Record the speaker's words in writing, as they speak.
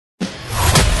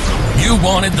You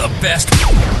wanted the best.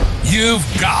 You've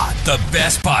got the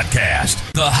best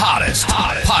podcast. The hottest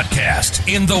podcast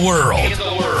in the world.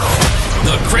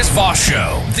 The Chris Voss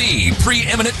Show, the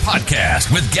preeminent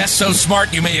podcast with guests so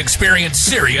smart you may experience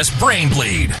serious brain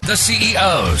bleed. The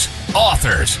CEOs,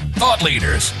 authors, thought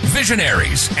leaders,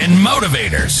 visionaries, and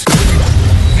motivators.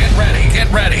 Get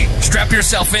ready. Strap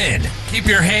yourself in. Keep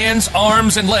your hands,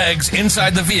 arms, and legs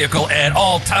inside the vehicle at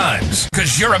all times,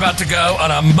 because you're about to go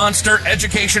on a monster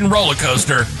education roller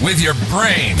coaster with your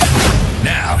brain.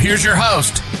 Now, here's your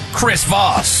host, Chris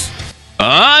Voss.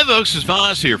 Hi, folks. It's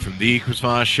Voss here from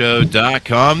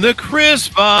thechrisvossshow.com,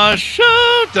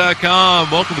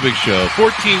 thechrisvossshow.com. Welcome to the big show.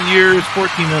 14 years,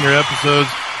 1,400 episodes,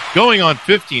 going on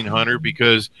 1,500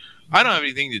 because I don't have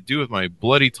anything to do with my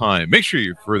bloody time. Make sure you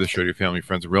refer the show to your family,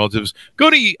 friends, and relatives. Go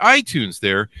to iTunes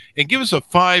there and give us a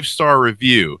 5-star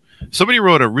review. Somebody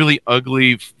wrote a really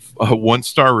ugly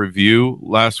 1-star review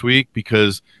last week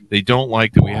because they don't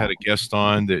like that we had a guest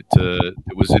on that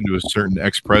was into a certain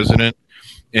ex-president.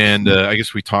 And I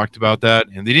guess we talked about that,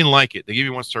 and they didn't like it. They gave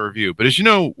you a 1-star review. But as you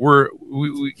know,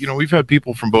 we've had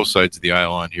people from both sides of the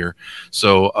aisle on here,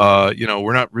 so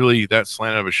we're not really that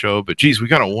slanted of a show. But geez, we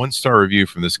got a 1-star review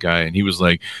from this guy, and he was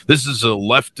like, "This is a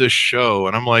leftist show,"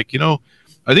 and I'm like, I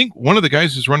think one of the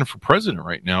guys who's running for president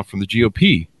right now from the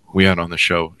GOP. We had on the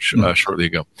show shortly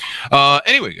ago.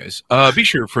 Anyway, guys, be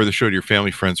sure to refer the show to your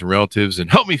family, friends, and relatives,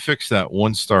 and help me fix that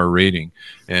 1-star rating,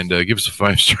 and give us a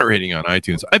 5-star rating on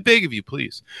iTunes. I beg of you,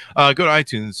 please. Go to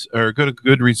iTunes, or go to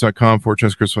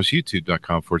goodreads.com/Chris Voss,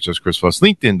 youtube.com/Chris Voss,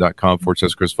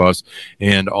 linkedin.com/Chris Voss,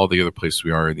 and all the other places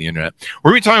we are on the internet.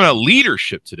 We're going to be talking about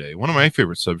leadership today, one of my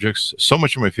favorite subjects, so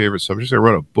much of my favorite subjects. I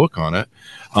wrote a book on it.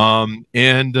 And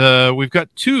we've got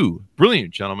two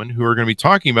brilliant gentlemen who are going to be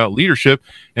talking about leadership.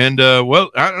 And, I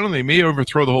don't know, they may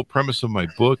overthrow the whole premise of my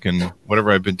book and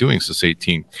whatever I've been doing since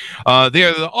 18. They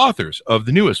are the authors of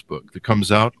the newest book that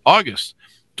comes out August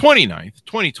 29th,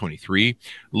 2023.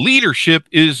 Leadership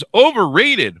is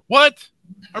Overrated. What?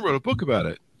 I wrote a book about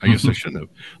it. I guess I shouldn't have.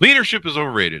 Leadership is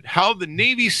Overrated. How the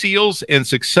Navy SEALs and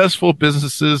successful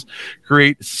businesses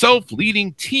create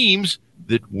self-leading teams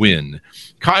that win.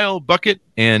 Kyle Buckett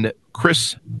and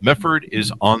Chris Mefford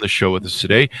is on the show with us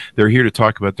today. They're here to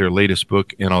talk about their latest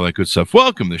book and all that good stuff.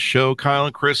 Welcome to the show, Kyle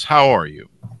and Chris. How are you?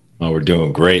 Oh, we're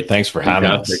doing great. Thanks for having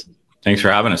us. Thanks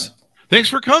for having us. Thanks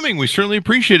for coming. We certainly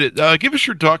appreciate it. Give us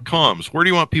your .coms. Where do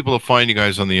you want people to find you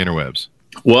guys on the interwebs?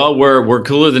 Well, we're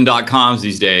cooler than .coms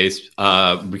these days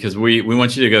because we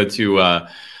want you to go to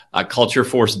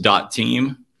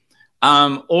cultureforce.team.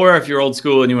 Or if you're old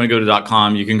school and you want to go to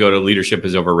 .com, you can go to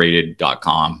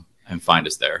leadershipisoverrated.com and find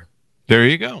us there. There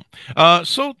you go.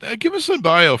 So give us a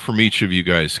bio from each of you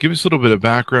guys. Give us a little bit of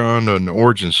background and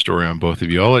origin story on both of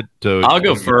you. I'll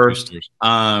go first,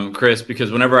 Chris,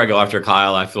 because whenever I go after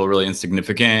Kyle, I feel really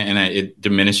insignificant and it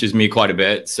diminishes me quite a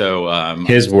bit. So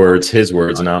his words,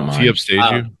 not mine. He upstage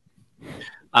you?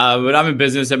 But I'm in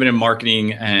business. I've been in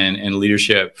marketing and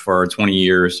leadership for 20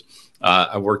 years.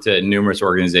 I worked at numerous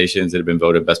organizations that have been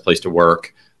voted best place to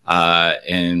work.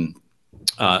 And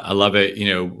I love it.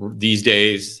 These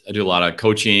days I do a lot of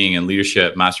coaching and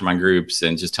leadership mastermind groups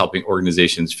and just helping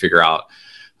organizations figure out,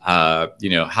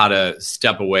 how to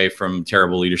step away from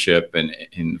terrible leadership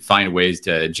and find ways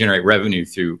to generate revenue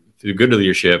through good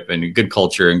leadership and good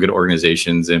culture and good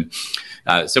organizations. And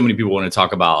so many people want to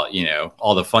talk about,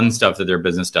 all the fun stuff that their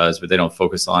business does, but they don't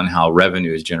focus on how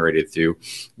revenue is generated through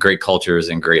great cultures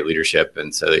and great leadership.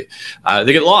 And so they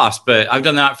get lost. But I've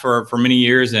done that for many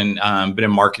years and been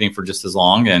in marketing for just as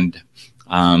long and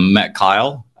met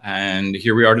Kyle. And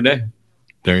here we are today.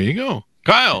 There you go.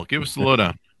 Kyle, give us the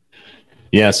lowdown.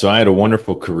 Yeah, so I had a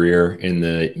wonderful career in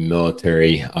the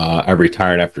military. I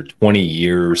retired after 20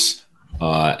 years.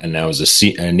 And I was a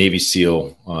Navy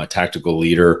SEAL tactical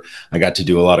leader. I got to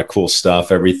do a lot of cool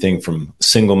stuff, everything from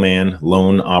single man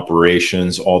loan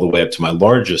operations all the way up to my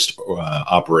largest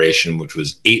operation, which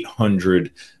was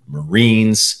 800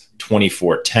 Marines,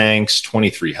 24 tanks,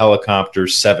 23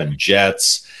 helicopters, 7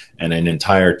 jets, and an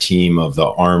entire team of the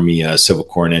Army Civil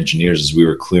Corps and engineers as we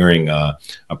were clearing a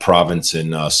province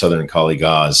in southern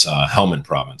Kaligaz, Helmand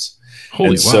province. Holy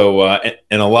and wow. So,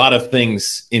 and a lot of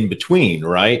things in between,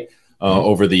 right?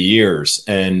 Over the years.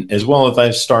 And as well as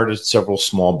I've started several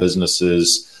small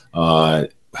businesses,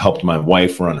 helped my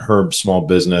wife run her small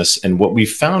business. And what we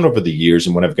found over the years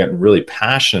and what I've gotten really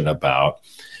passionate about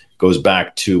goes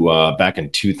back to back in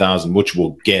 2000, which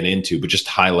we'll get into, but just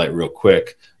highlight real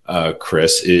quick,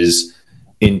 Chris, is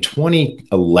in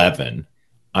 2011,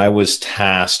 I was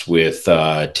tasked with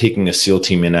taking a SEAL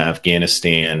team into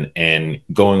Afghanistan and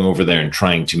going over there and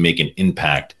trying to make an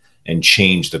impact and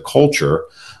change the culture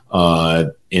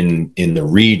in the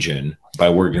region by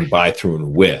working by, through,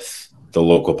 and with the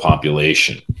local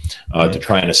population to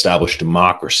try and establish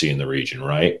democracy in the region,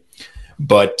 right?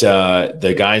 But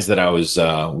the guys that I was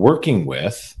working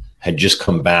with had just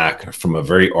come back from a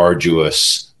very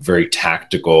arduous, very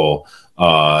tactical,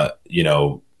 an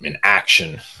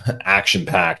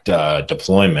action-packed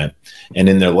deployment. And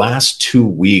in their last 2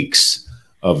 weeks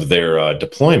of their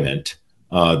deployment,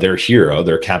 their hero,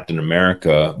 their Captain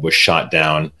America, was shot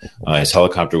down. His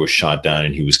helicopter was shot down,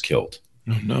 and he was killed.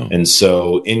 Oh, no. And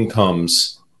so in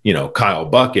comes, Kyle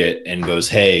Buckett and goes,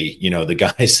 hey,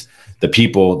 the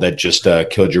people that just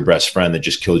killed your best friend, that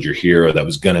just killed your hero, that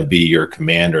was going to be your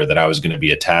commander, that I was going to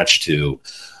be attached to,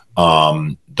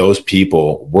 those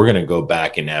people, we're going to go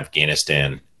back in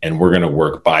Afghanistan and we're going to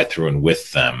work by, through, and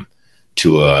with them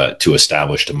to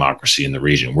establish democracy in the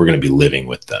region. We're going to be living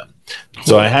with them.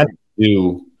 So I had to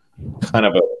do kind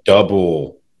of a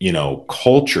double,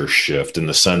 culture shift, in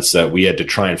the sense that we had to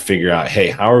try and figure out, hey,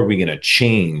 how are we going to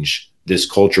change this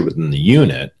culture within the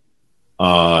unit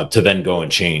to then go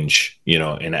and change,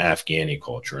 an Afghani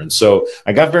culture. And so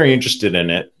I got very interested in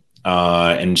it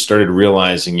and started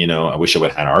realizing, I wish I would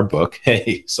have had our book.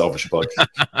 Hey, selfish book.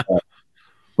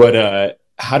 But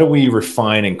how do we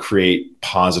refine and create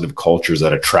positive cultures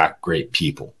that attract great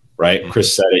people, right? Mm-hmm.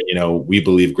 Chris said it, we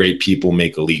believe great people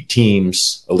make elite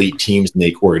teams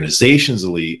make organizations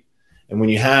elite. And when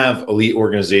you have elite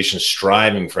organizations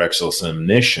striving for excellence in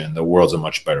mission, the world's a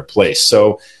much better place.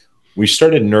 So we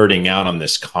started nerding out on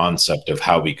this concept of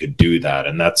how we could do that.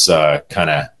 And that's kind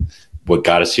of what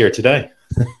got us here today.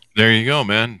 There you go,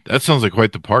 man. That sounds like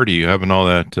quite the party. You having all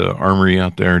that armory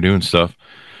out there doing stuff.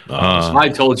 I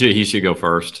told you he should go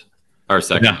first or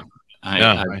second.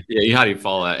 Yeah. How do you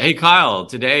follow that? Hey, Kyle,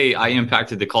 today I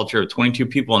impacted the culture of 22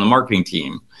 people on the marketing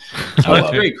team. Oh,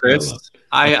 that's great, Chris.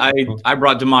 I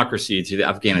brought democracy to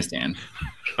Afghanistan.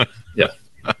 Yeah.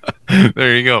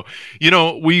 There you go.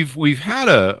 We've had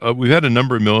a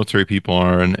number of military people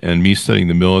on, and me studying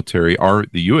the military,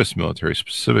 the U.S. military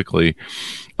specifically.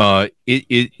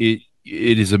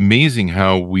 It is amazing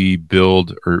how we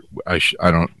build, or I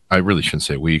really shouldn't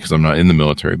say we, because I'm not in the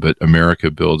military, but America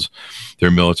builds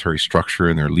their military structure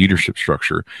and their leadership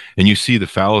structure. And you see the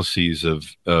fallacies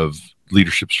of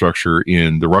leadership structure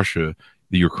in the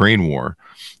Ukraine war,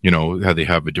 how they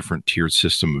have a different tiered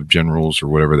system of generals or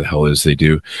whatever the hell is they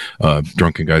do,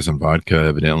 drunken guys on vodka,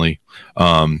 evidently.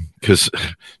 Because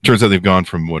turns out they've gone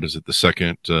from, the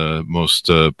second most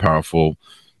powerful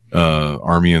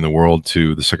army in the world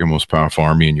to the second most powerful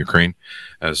army in Ukraine,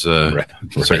 as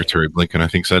Secretary Blinken, I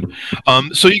think, said.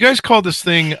 So you guys call this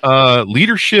thing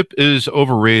leadership is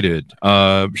overrated.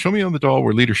 Show me on the doll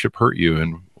where leadership hurt you,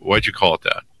 and why'd you call it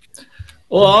that?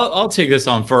 Well, I'll take this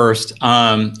on first.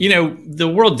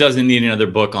 The world doesn't need another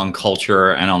book on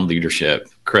culture and on leadership,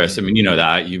 Chris. I mean, you know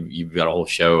that. You've got a whole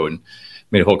show and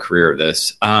made a whole career of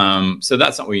this. So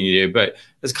that's not what you need to do. But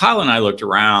as Kyle and I looked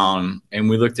around and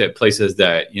we looked at places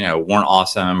that, weren't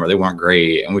awesome or they weren't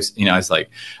great. And I was like,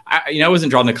 I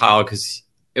wasn't drawn to Kyle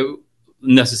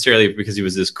necessarily because he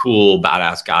was this cool,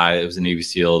 badass guy that was a Navy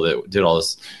SEAL that did all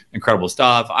this incredible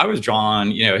stuff. I was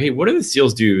drawn, hey, what do the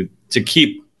SEALs do to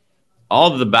keep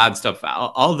all of the bad stuff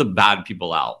out, all of the bad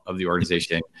people out of the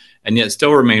organization, and yet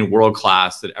still remain world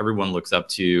class that everyone looks up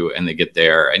to and they get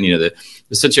there. And,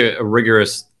 there's such a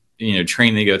rigorous,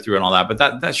 training they go through and all that, but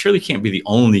that surely can't be the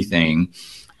only thing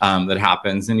that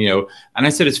happens. And, and I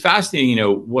said, it's fascinating,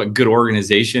 what good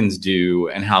organizations do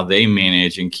and how they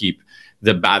manage and keep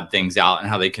the bad things out and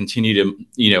how they continue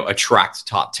to, attract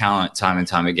top talent time and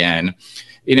time again,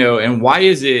 and why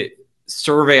is it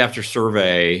survey after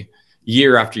survey,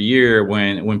 year after year,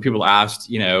 when people asked,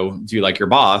 do you like your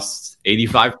boss?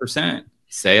 85%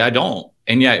 say I don't.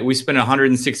 And yet we spend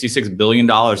 $166 billion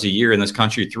a year in this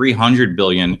country, $300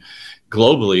 billion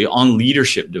globally on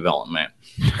leadership development.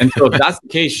 And so if that's the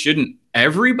case, shouldn't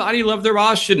everybody love their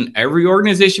boss? Shouldn't every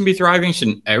organization be thriving?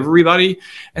 Shouldn't everybody?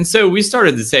 And so we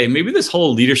started to say, maybe this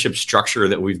whole leadership structure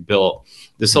that we've built,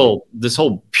 this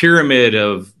whole pyramid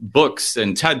of books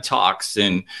and TED Talks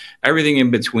and everything in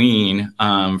between,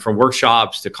 from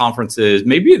workshops to conferences,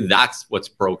 maybe that's what's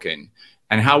broken.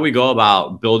 And how we go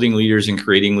about building leaders and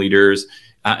creating leaders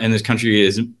in this country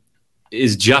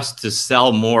is just to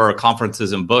sell more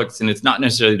conferences and books, and it's not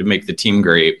necessarily to make the team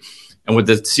great. And what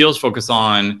the SEALs focus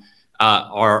on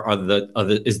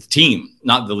is the team,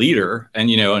 not the leader. And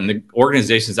and the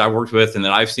organizations I worked with and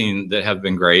that I've seen that have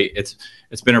been great,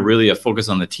 it's been really a focus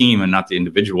on the team and not the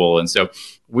individual. And so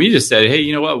we just said, hey,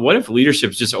 you know what if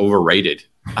leadership is just overrated?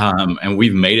 And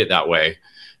we've made it that way.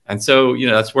 And so,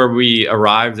 that's where we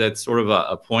arrived at sort of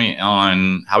a point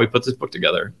on how we put this book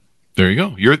together. There you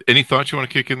go. Any thoughts you want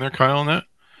to kick in there, Kyle, on that?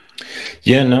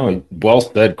 Yeah, no, well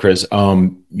said, Chris.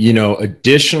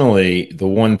 Additionally, the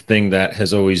one thing that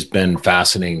has always been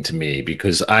fascinating to me,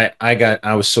 because I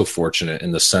was so fortunate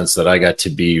in the sense that I got to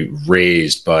be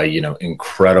raised by,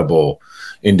 incredible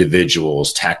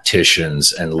individuals,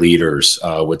 tacticians, and leaders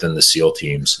within the SEAL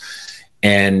teams.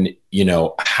 And,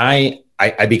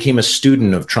 I became a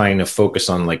student of trying to focus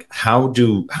on like, how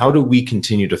do we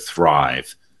continue to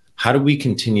thrive? How do we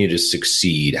continue to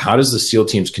succeed? How does the SEAL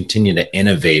teams continue to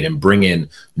innovate and bring in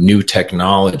new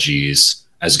technologies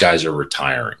as guys are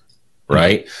retiring,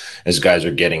 right? As guys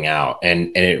are getting out.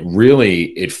 And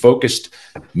it focused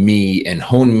me and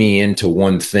honed me into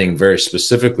one thing very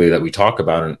specifically that we talk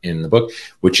about in the book,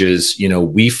 which is,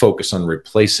 we focus on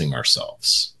replacing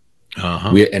ourselves.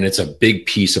 And it's a big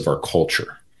piece of our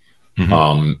culture.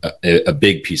 A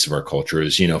big piece of our culture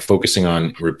is, focusing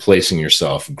on replacing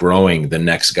yourself, growing the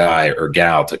next guy or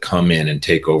gal to come in and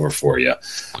take over for you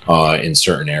in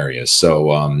certain areas.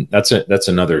 So that's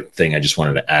another thing I just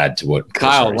wanted to add to what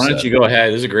Kyle, why don't you go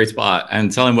ahead? This is a great spot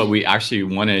and tell him what we actually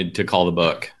wanted to call the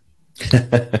book.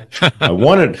 I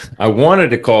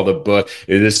wanted to call the book.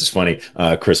 This is funny,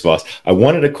 Chris Voss. I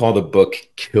wanted to call the book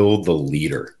 "Kill the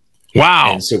Leader."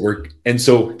 Wow. And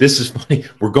so this is funny.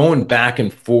 We're going back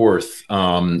and forth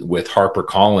with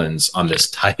HarperCollins on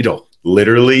this title,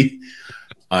 literally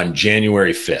on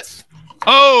January 5th.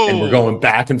 Oh, and we're going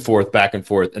back and forth.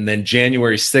 And then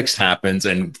January 6th happens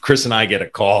and Chris and I get a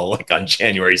call like on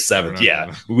January 7th.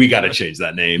 Yeah, we got to change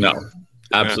that name. No,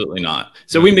 absolutely not.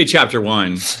 So we made chapter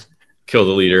 1, Kill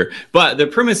the Leader. But the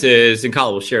premise is, and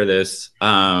Kyle will share this,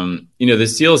 the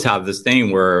SEALs have this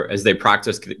thing where as they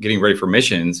practice getting ready for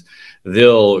missions,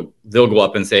 they'll go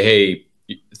up and say, hey,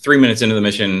 3 minutes into the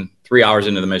mission, 3 hours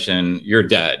into the mission, you're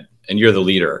dead and you're the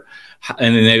leader.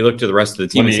 And then they look to the rest of the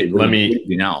team and say, let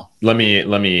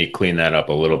me clean that up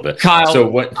a little bit. Kyle,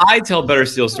 so I tell better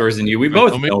SEAL stories than you. We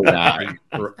both know that.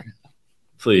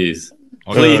 Please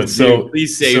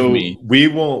save me.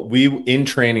 We in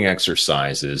training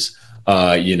exercises,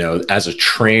 as a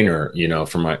trainer,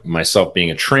 for myself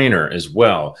being a trainer as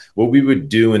well, what we would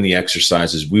do in the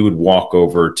exercises, we would walk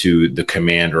over to the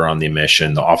commander on the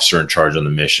mission, the officer in charge on the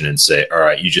mission, and say, all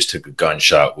right, you just took a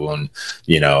gunshot wound,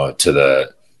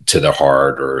 to the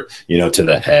heart or, to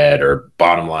the head, or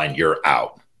bottom line, you're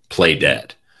out, play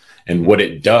dead. And what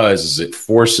it does is it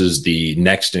forces the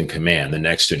next in command, the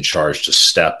next in charge, to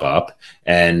step up.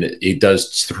 And it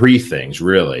does 3 things,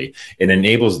 really. It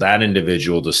enables that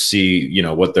individual to see,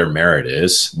 what their merit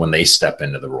is when they step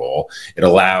into the role. It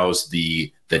allows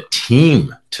the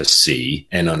team to see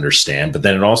and understand, but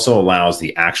then it also allows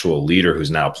the actual leader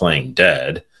who's now playing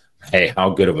dead, hey,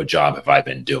 how good of a job have I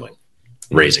been doing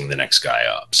raising the next guy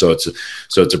up? So it's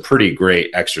a pretty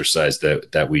great exercise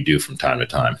that we do from time to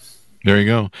time. There you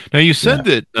go. Now, you said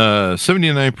that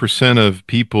 79% of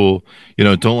people,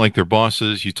 don't like their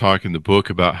bosses. You talk in the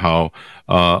book about how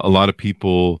a lot of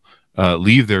people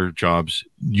leave their jobs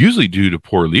usually due to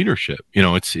poor leadership.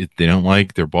 They don't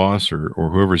like their boss or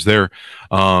whoever's there,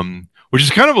 which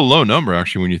is kind of a low number,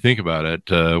 actually, when you think about it.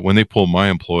 When they pulled my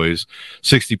employees,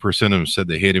 60% of them said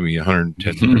they hated me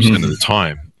 110% of the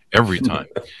time, every time.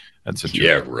 That's a joke.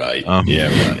 Yeah, right.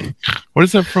 Right. What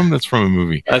is that from? That's from a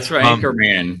movie. That's from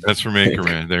Anchorman. That's from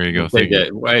Anchorman. There you go. Thank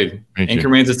you. Wait,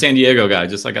 Anchorman's a San Diego guy,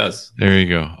 just like us. There you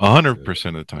go. 100%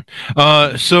 of the time.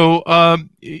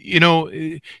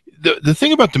 The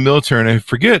thing about the military, and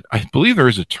I believe there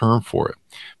is a term for it,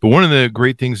 but one of the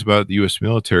great things about the U.S.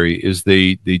 military is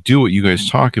they do what you guys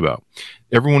talk about.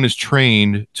 Everyone is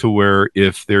trained to where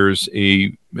if there's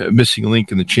a missing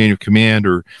link in the chain of command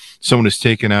or someone is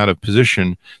taken out of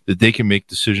position, that they can make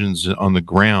decisions on the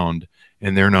ground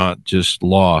and they're not just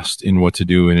lost in what to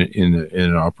do in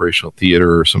an operational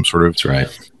theater or some sort of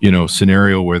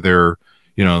scenario where they're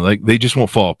like they just won't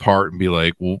fall apart and be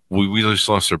like, well, we just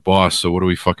lost our boss, so what do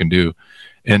we fucking do?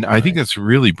 And I think that's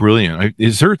really brilliant.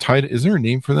 Is there a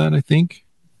name for that? I think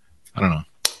I don't know.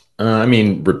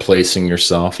 Replacing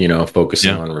yourself,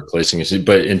 focusing on replacing yourself.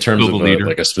 But in terms of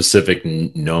like a specific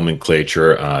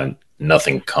nomenclature,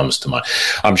 nothing comes to mind.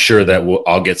 I'm sure that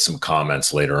I'll get some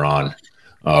comments later on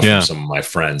from some of my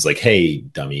friends like, hey,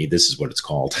 dummy, this is what it's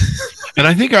called. And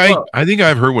I think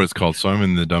I've heard what it's called, so I'm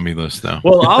in the dummy list now.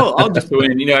 Well, I'll just go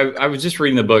in. I was just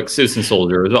reading the book Citizen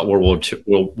Soldier. It was about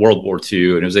World War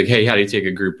II, and it was like, hey, how do you take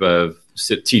a group of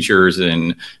teachers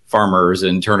and farmers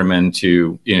and turn them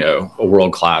into a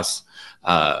world class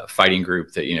fighting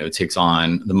group that takes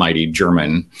on the mighty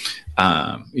German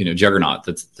juggernaut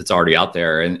that's already out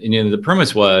there. And the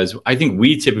premise was, I think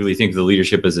we typically think of the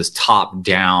leadership as this top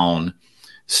down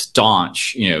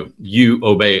staunch, you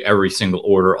obey every single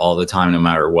order all the time, no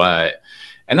matter what.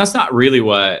 And that's not really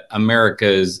what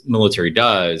America's military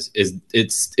does.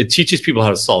 It teaches people how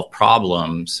to solve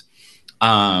problems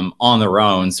on their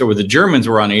own. So where the Germans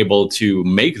were unable to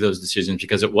make those decisions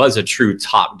because it was a true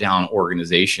top-down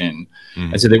organization.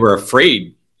 Mm-hmm. And so they were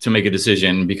afraid to make a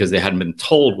decision because they hadn't been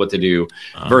told what to do,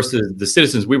 versus the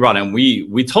citizens we brought in.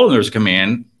 We told them there was a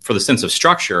command for the sense of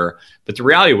structure, but the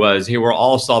reality was, hey, we're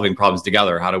all solving problems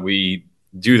together. How do we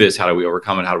do this? How do we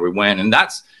overcome it? How do we win? And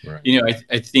that's, right.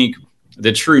 I think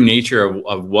the true nature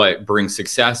of what brings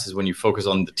success is when you focus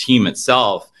on the team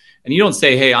itself. And you don't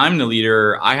say, hey, I'm the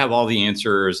leader. I have all the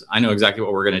answers. I know exactly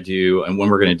what we're going to do and when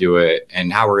we're going to do it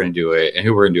and how we're going to do it and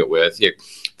who we're going to do it with. Yeah,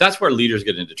 that's where leaders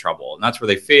get into trouble. And that's where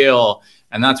they fail.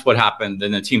 And that's what happened.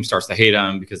 Then the team starts to hate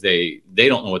them because they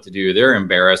don't know what to do. They're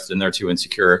embarrassed and they're too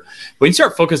insecure. When you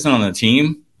start focusing on the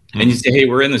team and you say, hey,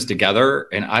 we're in this together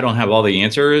and I don't have all the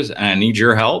answers and I need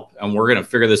your help and we're going to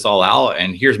figure this all out.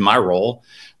 And here's my role.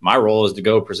 My role is to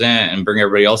go present and bring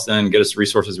everybody else in, get us the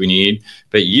resources we need.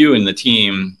 But you and the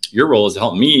team, your role is to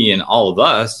help me and all of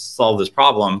us solve this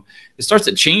problem. It starts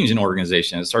to change an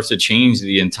organization. It starts to change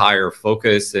the entire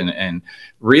focus. And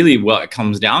really what it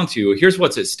comes down to, here's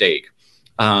what's at stake,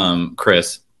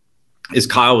 Chris, as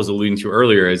Kyle was alluding to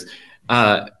earlier, is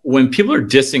when people are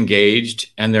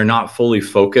disengaged and they're not fully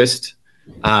focused,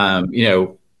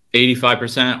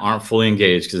 85% aren't fully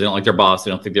engaged because they don't like their boss.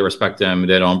 They don't think they respect them.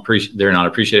 They're not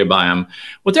appreciated by them.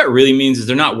 What that really means is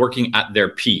they're not working at their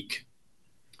peak.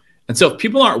 And so if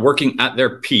people aren't working at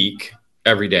their peak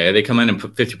every day, they come in and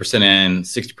put 50% in,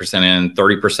 60% in,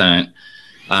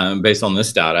 30% based on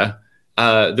this data.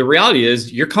 The reality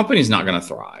is your company's not going to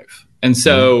thrive. And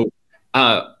so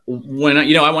when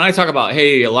I talk about,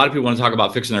 hey, a lot of people want to talk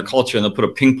about fixing their culture and they'll put a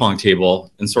ping pong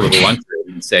table in sort of a lunch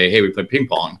room and say, hey, we play ping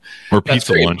pong. Or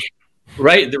pizza lunch.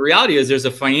 Right. The reality is there's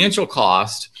a financial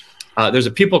cost, there's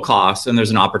a people cost, and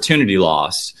there's an opportunity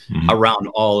loss around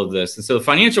all of this. And so the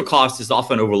financial cost is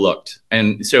often overlooked.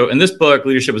 And so in this book,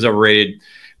 Leadership is Overrated,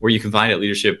 where you can find it at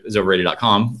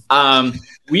leadershipisoverrated.com,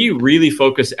 we really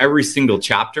focus every single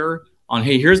chapter on,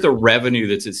 hey, here's the revenue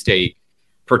that's at stake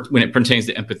when it pertains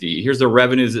to empathy. Here's the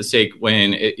revenues at stake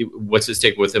what's at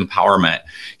stake with empowerment.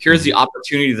 Here's the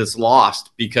opportunity that's lost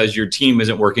because your team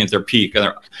isn't working at their peak.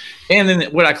 And then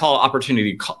what I call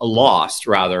opportunity lost,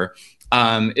 rather,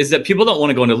 is that people don't want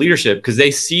to go into leadership because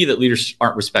they see that leaders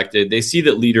aren't respected. They see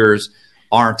that leaders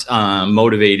aren't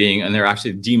motivating and they're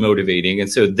actually demotivating.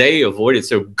 And so they avoid it.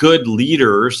 So good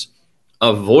leaders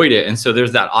avoid it. And so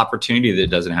there's that opportunity that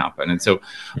doesn't happen. And so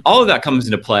all of that comes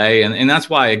into play. And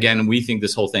that's why, again, we think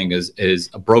this whole thing is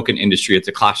a broken industry. It's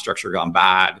a class structure gone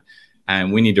bad.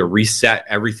 And we need to reset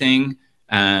everything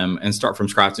and start from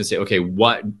scratch and say, okay,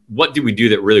 what do we do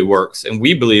that really works? And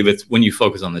we believe it's when you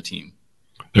focus on the team.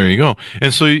 There you go.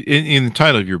 And so in the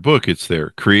title of your book, it's there,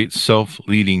 Create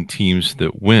Self-Leading Teams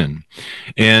That Win.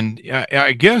 And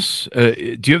I guess,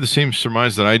 do you have the same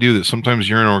surmise that I do, that sometimes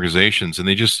you're in organizations and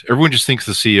everyone just thinks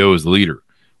the CEO is the leader?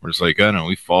 We're just like, I don't know,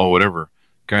 we follow whatever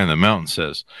guy on the mountain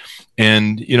says.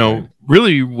 And,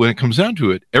 really when it comes down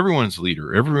to it, everyone's a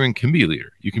leader. Everyone can be a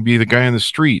leader. You can be the guy on the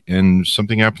street and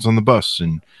something happens on the bus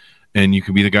and you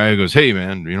can be the guy who goes, hey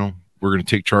man, we're going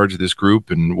to take charge of this group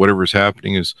and whatever is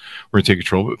happening is we're going to take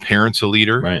control. But parents a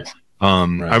leader. Right.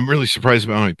 Right. I'm really surprised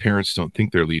about how many parents don't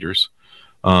think they're leaders.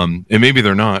 And maybe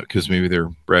they're not because maybe they're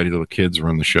bratty little kids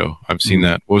run the show. I've seen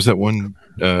that. What was that one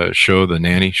show, the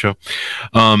nanny show?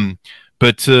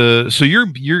 So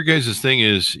your guys' thing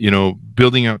is,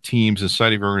 building out teams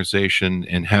inside of your organization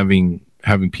and having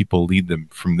people lead them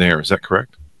from there. Is that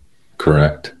correct?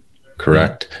 Correct.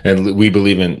 And we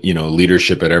believe in,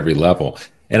 leadership at every level.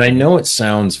 And I know it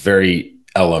sounds very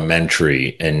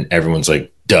elementary and everyone's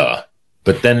like, duh.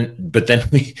 But then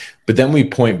we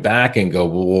point back and go,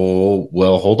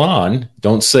 well, hold on.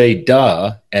 Don't say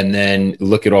duh. And then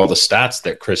look at all the stats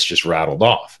that Chris just rattled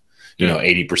off,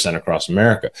 80% across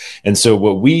America. And so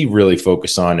what we really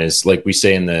focus on is, like we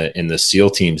say in the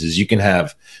SEAL teams, is you can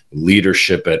have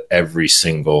leadership at every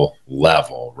single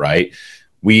level, right?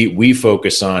 We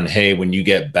focus on, hey, when you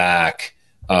get back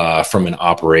from an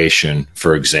operation,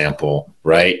 for example,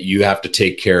 right? You have to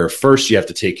take care of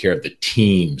the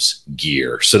team's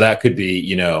gear. So that could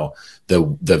be,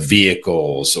 the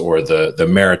vehicles or the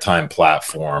maritime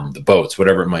platform, the boats,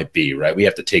 whatever it might be, right? We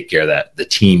have to take care of the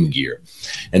team gear.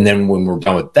 And then when we're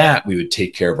done with that, we would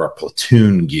take care of our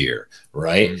platoon gear,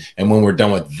 right? And when we're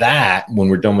done with that, when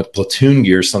we're done with platoon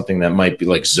gear, something that might be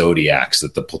like Zodiacs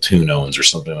that the platoon owns or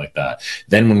something like that.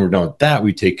 Then when we're done with that,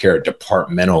 we take care of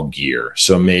departmental gear.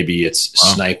 So maybe it's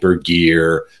sniper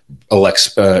gear,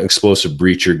 explosive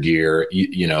breacher gear,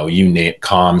 you name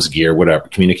comms gear, whatever,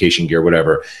 communication gear,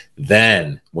 whatever.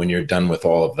 Then when you're done with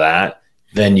all of that,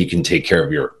 then you can take care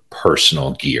of your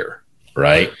personal gear,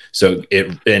 right? So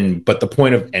but the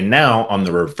point of, and now on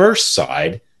the reverse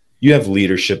side, you have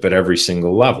leadership at every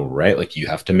single level, right? Like you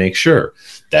have to make sure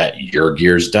that your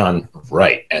gear's done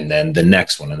right, and then the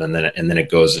next one, and then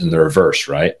it goes in the reverse,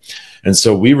 right? And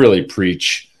so we really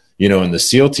preach, in the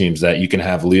SEAL teams, that you can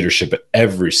have leadership at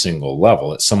every single level.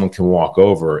 That someone can walk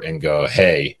over and go,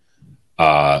 "Hey,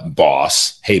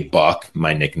 boss. Hey, Buck."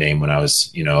 My nickname when I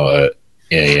was, a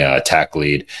TAC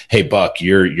lead. "Hey, Buck,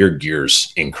 your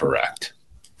gear's incorrect.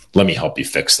 Let me help you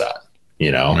fix that."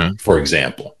 For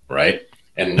example, right?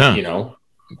 And, go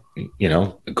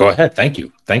ahead. Thank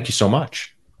you. Thank you so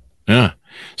much. Yeah.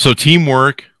 So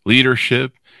teamwork,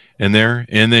 leadership, and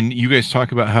then you guys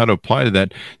talk about how to apply to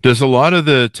that. Does a lot of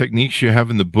the techniques you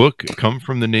have in the book come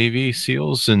from the Navy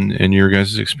SEALs and your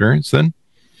guys' experience then?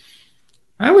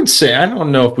 I would say, I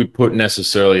don't know if we put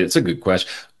necessarily, it's a good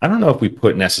question. I don't know if we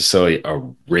put necessarily a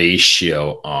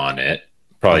ratio on it.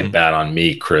 Probably bad on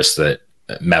me, Chris, that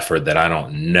Mefford, that I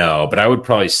don't know, but I would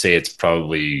probably say it's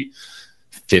probably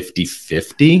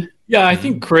 50-50. Yeah, I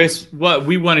think, Chris, what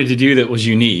we wanted to do that was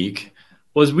unique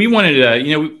was we wanted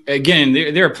to, again,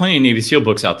 there are plenty of Navy SEAL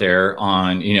books out there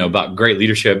on, about great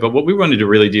leadership. But what we wanted to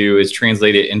really do is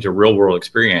translate it into real world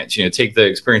experience, take the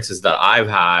experiences that I've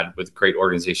had with great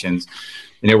organizations.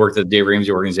 Worked at the Dave Ramsey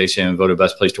organization, voted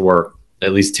best place to work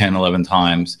at least 10, 11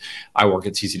 times. I work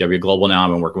at CCW Global now.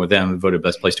 I've been working with them, voted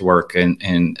best place to work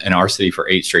in our city for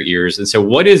 8 straight years. And so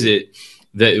what is it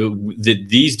that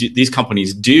these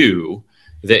companies do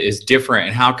that is different,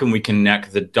 and how can we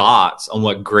connect the dots on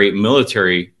what great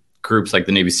military groups like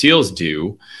the Navy SEALs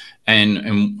do,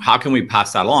 and how can we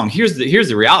pass that along? Here's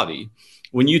the reality.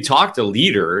 When you talk to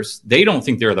leaders, they don't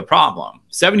think they're the problem.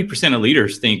 70% of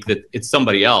leaders think that it's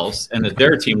somebody else and that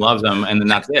their team loves them, and then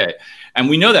that's it. And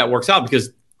we know that works out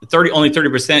because only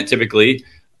 30% typically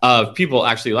of people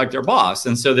actually like their boss.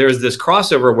 And so there's this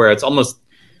crossover where it's almost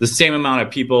the same amount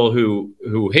of people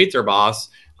who hate their boss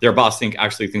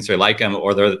actually thinks they like him,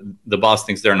 or the boss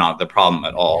thinks they're not the problem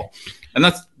at all.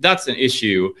 And that's an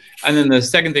issue. And then the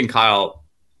second thing I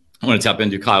want to tap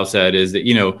into, Kyle said, is that,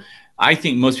 I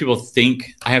think most people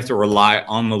think I have to rely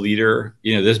on the leader.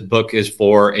 This book is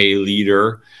for a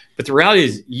leader. But the reality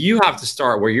is you have to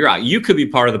start where you're at. You could be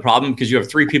part of the problem because you have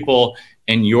 3 people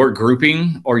in your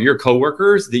grouping or your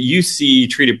coworkers that you see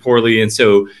treated poorly. And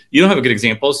so you don't have a good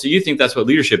example. So you think that's what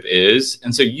leadership is.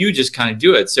 And so you just kind of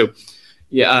do it. So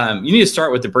you need to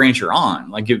start with the branch you're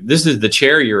on. Like, if this is the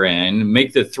chair you're in,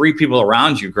 make the 3 people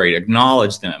around you great.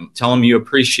 Acknowledge them. Tell them you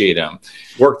appreciate them.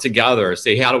 Work together.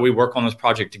 Say, how do we work on this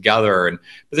project together?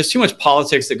 But there's too much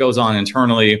politics that goes on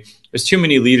internally. There's too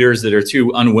many leaders that are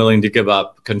too unwilling to give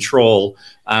up control.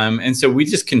 And so we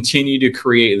just continue to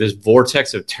create this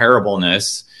vortex of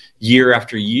terribleness year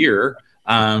after year,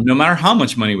 no matter how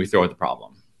much money we throw at the problem.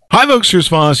 Hi, folks. Here's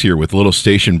Voss here with a little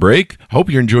station break. Hope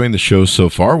you're enjoying the show so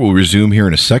far. We'll resume here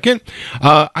in a second.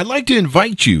 I'd like to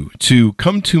invite you to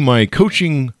come to my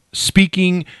coaching,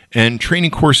 speaking, and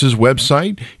training courses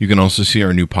website. You can also see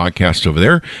our new podcast over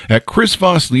there at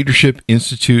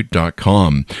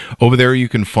chrisvossleadershipinstitute.com. Over there, you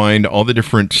can find all the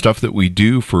different stuff that we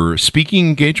do for speaking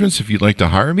engagements if you'd like to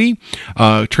hire me,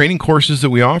 training courses that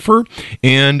we offer,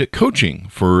 and coaching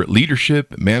for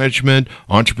leadership, management,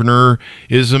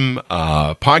 entrepreneurism,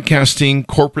 podcasting,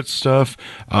 corporate stuff.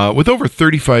 With over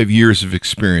 35 years of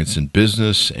experience in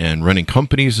business and running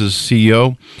companies as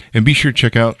CEO. And be sure to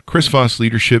check out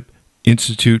chrisvossleadershipinstitute.com.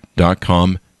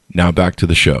 Now back to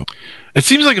the show. It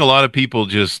seems like a lot of people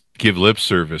just give lip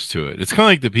service to it. It's kind of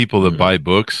like the people that buy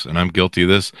books, and I'm guilty of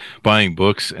this, buying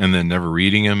books and then never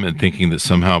reading them and thinking that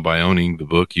somehow by owning the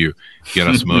book you get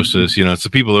osmosis. It's the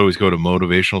people that always go to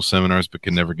motivational seminars but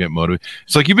can never get motivated.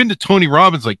 It's like you've been to Tony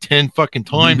Robbins like 10 fucking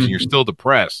times and you're still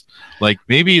depressed. Like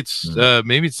maybe it's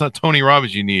not Tony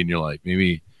Robbins you need in your life.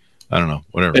 Maybe, I don't know,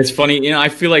 whatever. It's funny, I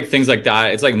feel like things like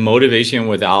that, it's like motivation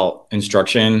without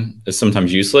instruction is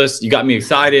sometimes useless. You got me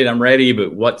excited, I'm ready,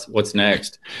 but what's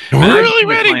next? We're really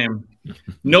ready.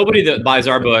 Nobody that buys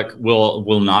our book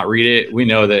will not read it. We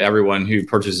know that everyone who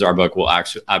purchases our book will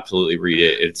actually absolutely read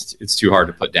it. It's too hard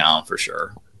to put down for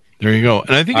sure. There you go.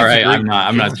 And I think all right,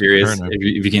 I'm not serious if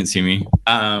you can't see me.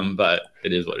 But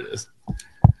it is what it is.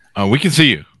 We can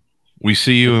see you. We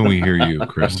see you and we hear you,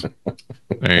 Chris.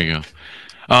 There you go.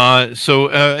 So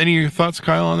any of your thoughts,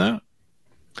 Kyle, on that?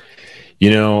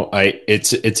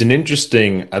 It's an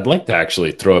interesting. I'd like to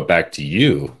actually throw it back to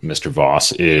you, Mr.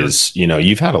 Voss.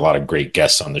 You've had a lot of great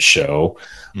guests on the show.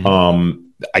 Mm-hmm.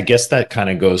 I guess that kind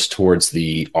of goes towards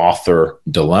the author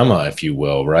dilemma, if you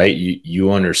will, right?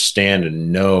 You understand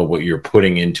and know what you're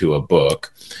putting into a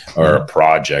book or a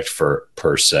project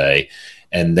per se,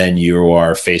 and then you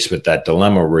are faced with that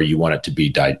dilemma where you want it to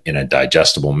be in a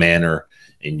digestible manner,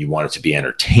 and you want it to be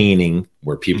entertaining,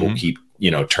 where people keep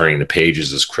turning the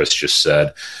pages, as Chris just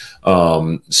said.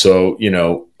 So,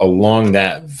 along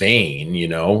that vein,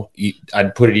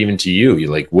 I'd put it even to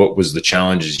you, what was the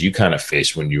challenges you kind of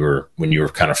faced when you were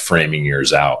kind of framing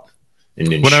yours out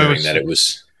and ensuring that it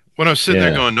was, when I was sitting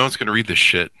there going, no one's going to read this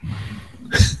shit.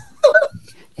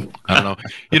 I don't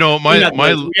know.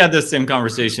 We had the same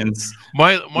conversations.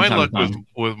 My luck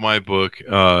with my book,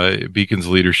 Beacon's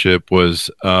Leadership, was,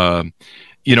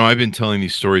 I've been telling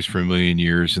these stories for a million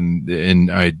years, and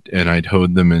I'd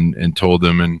hoed them and told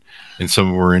them, and some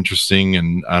of them were interesting,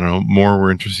 and I don't know, more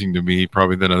were interesting to me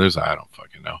probably than others. I don't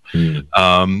fucking know.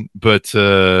 But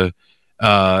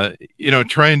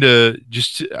trying to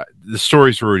just the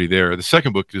stories were already there. The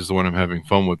second book is the one I'm having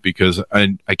fun with because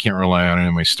I can't rely on any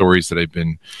of my stories that I've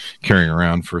been carrying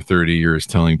around for 30 years,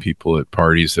 telling people at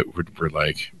parties that were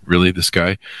like, really, this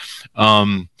guy?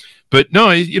 But no,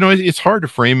 it's hard to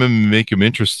frame him and make him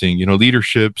interesting.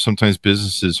 Leadership, sometimes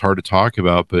business is hard to talk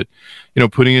about, but,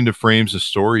 putting into frames of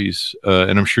stories,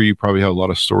 and I'm sure you probably have a lot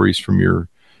of stories from your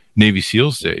Navy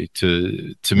SEALs day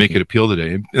to make it appeal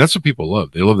today. And that's what people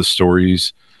love. They love the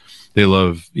stories. They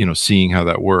love, seeing how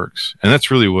that works. And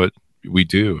that's really what we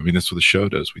do. I mean, that's what the show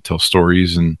does. We tell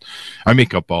stories, and I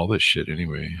make up all this shit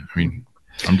anyway. I mean,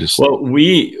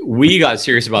 we got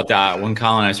serious about that when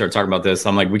Kyle and I started talking about this.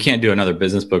 I'm like, we can't do another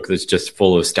business book that's just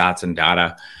full of stats and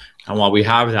data. And while we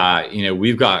have that,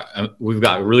 we've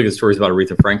got really good stories about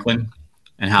Aretha Franklin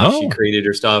and how she created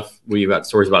her stuff. We've got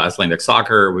stories about Icelandic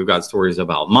soccer. We've got stories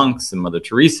about monks and Mother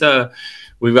Teresa.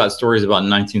 We've got stories about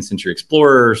 19th century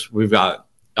explorers. We've got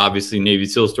obviously Navy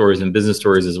SEAL stories and business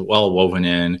stories as well woven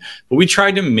in. But we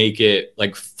tried to make it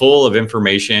like full of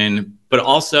information, but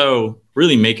also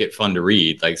really make it fun to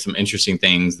read, like some interesting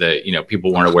things that,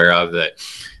 people weren't aware of,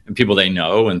 and people they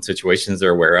know, and situations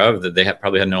they're aware of that they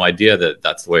probably had no idea that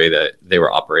that's the way that they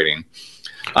were operating.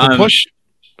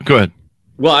 Go ahead.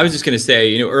 Well, I was just going to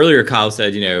say, earlier Kyle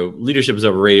said, leadership is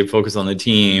overrated, focus on the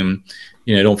team,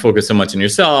 don't focus so much on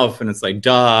yourself. And it's like,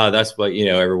 duh, that's what,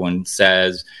 everyone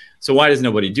says. So why does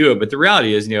nobody do it? But the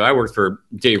reality is, I worked for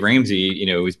Dave Ramsey,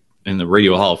 who's in the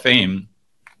Radio Hall of Fame.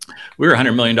 We were a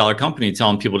 $100 million company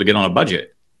telling people to get on a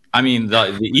budget. I mean,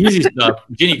 the easy stuff,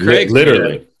 Jenny Craig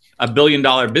literally $1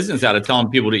 billion business out of telling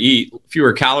people to eat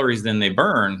fewer calories than they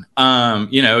burn.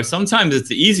 Sometimes it's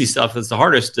the easy stuff that's the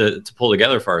hardest to pull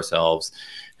together for ourselves.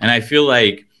 And I feel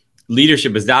like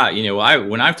leadership is that,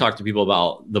 when I've talked to people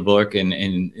about the book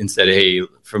and said, hey,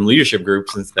 from leadership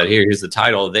groups, and said, here's the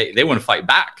title, they want to fight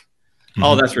back. Mm-hmm.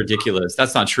 Oh, that's ridiculous.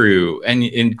 That's not true. And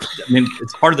I mean,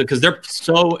 it's part of because they're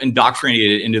so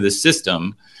indoctrinated into the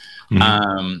system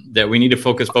that we need to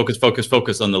focus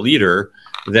on the leader,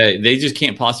 that they just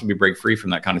can't possibly break free from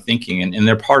that kind of thinking. And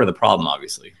they're part of the problem,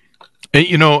 obviously.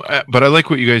 And, but I like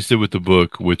what you guys did with the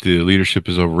book, with the leadership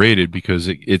is overrated, because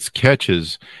it's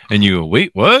catches and you go,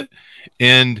 wait, what?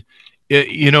 And,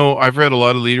 I've read a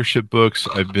lot of leadership books.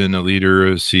 I've been a leader,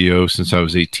 a CEO since I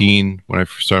was 18 when I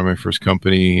started my first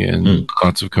company, and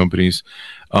lots of companies.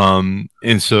 And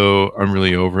so I'm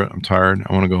really over it. I'm tired.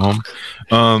 I want to go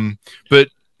home. But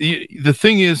the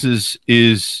thing is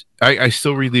I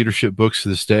still read leadership books to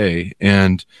this day,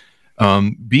 and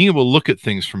being able to look at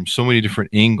things from so many different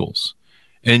angles.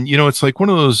 And, it's like one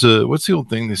of those, what's the old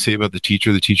thing they say about the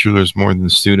teacher? The teacher learns more than the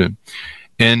student.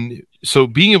 And so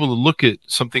being able to look at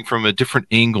something from a different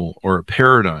angle or a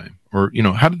paradigm, or,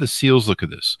 how did the SEALs look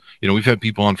at this? We've had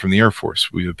people on from the Air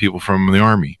Force. We have people from the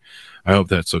Army. I hope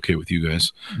that's okay with you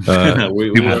guys. We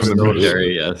have the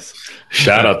military, yes.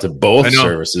 Shout out to both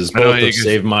services. Both have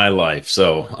saved my life.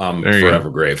 So I'm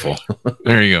forever grateful.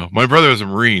 There you go. My brother was a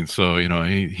Marine. So,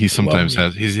 he sometimes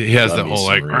has that whole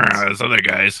like, those other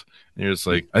guys. And you're just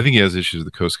like, I think he has issues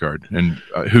with the Coast Guard, and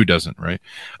who doesn't, right?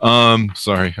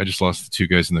 Sorry, I just lost the two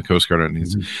guys in the Coast Guard on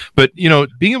these. But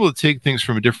being able to take things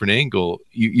from a different angle,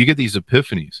 you get these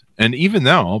epiphanies. And even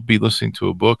now, I'll be listening to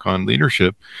a book on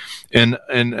leadership, and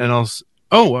I'll,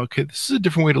 okay, this is a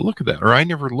different way to look at that, or I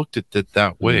never looked at it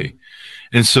that way.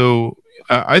 And so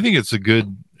I think it's a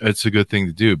good thing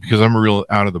to do, because I'm a real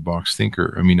out of the box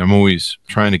thinker. I mean, I'm always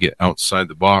trying to get outside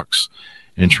the box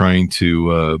and trying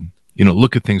to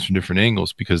look at things from different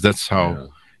angles, because that's how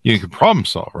you can problem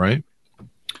solve, right?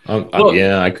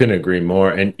 Yeah, I couldn't agree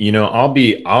more. And I'll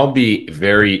be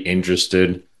very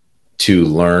interested to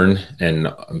learn,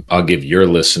 and I'll give your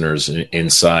listeners an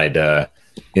inside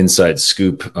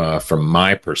scoop from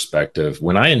my perspective.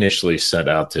 When I initially set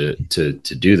out to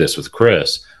do this with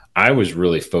Chris, I was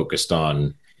really focused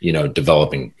on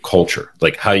developing culture,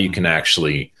 like how you can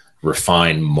actually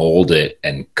refine, mold it,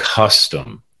 and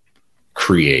custom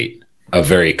create a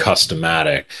very custom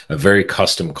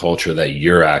culture that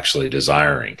you're actually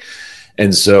desiring.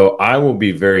 And so I will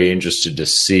be very interested to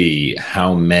see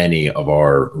how many of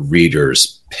our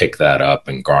readers pick that up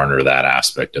and garner that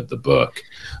aspect of the book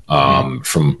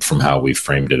from how we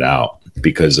framed it out.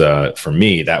 Because for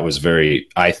me, that was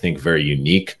I think very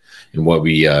unique in what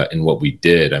we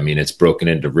did. I mean, it's broken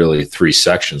into really 3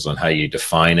 sections on how you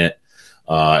define it,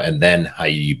 and then how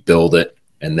you build it,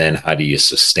 and then how do you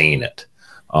sustain it.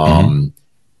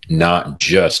 Not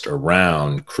just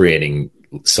around creating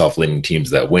self-leading teams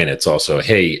that win. It's also,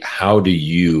 hey, how do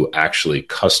you actually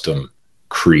custom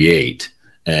create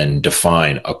and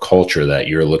define a culture that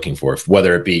you're looking for,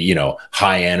 whether it be,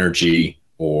 high energy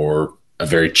or a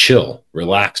very chill,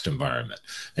 relaxed environment,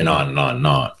 and on and on and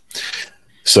on.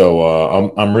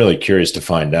 So I'm really curious to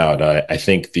find out. I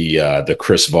think the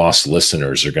Chris Voss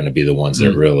listeners are going to be the ones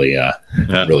that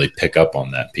really pick up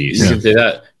on that piece. You can say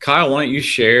that. Kyle, why don't you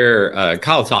share?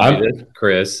 Kyle taught me this,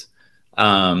 Chris.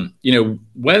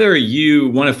 Whether you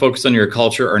want to focus on your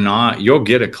culture or not, you'll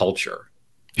get a culture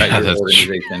at your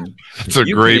organization. That's a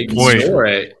great point.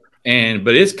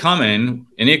 But it's coming,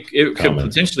 and it could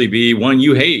potentially be one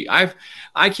you hate.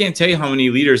 I can't tell you how many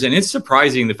leaders, and it's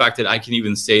surprising the fact that I can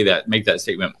even make that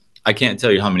statement. I can't tell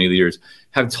you how many leaders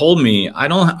have told me,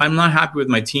 I'm not happy with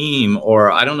my team,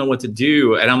 or I don't know what to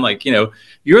do. And I'm like,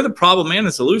 you're the problem and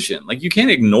the solution. Like, you can't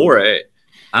ignore it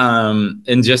and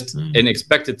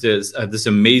expect it to this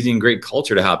amazing, great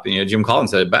culture to happen. Jim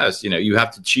Collins said it best. You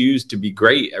have to choose to be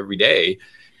great every day,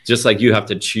 just like you have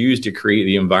to choose to create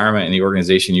the environment and the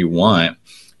organization you want.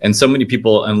 And so many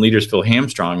people and leaders feel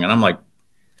hamstrung. And I'm like,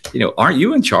 aren't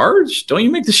you in charge? Don't you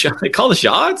make the shot? Call the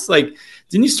shots? Like,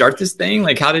 didn't you start this thing?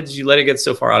 Like, how did you let it get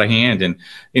so far out of hand? And,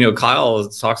 Kyle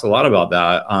talks a lot about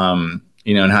that,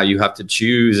 and how you have to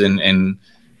choose and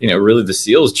really the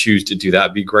SEALs choose to do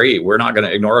that. Be great. We're not going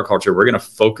to ignore our culture. We're going to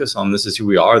focus on this is who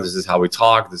we are. This is how we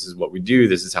talk. This is what we do.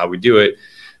 This is how we do it.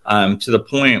 To the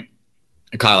point,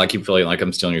 Kyle, I keep feeling like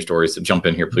I'm stealing your stories, so jump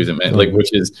in here, please admit,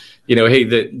 which is, hey,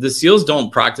 the SEALs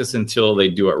don't practice until they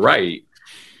do it right.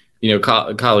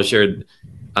 Kyle shared,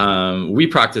 we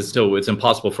practice till it's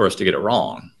impossible for us to get it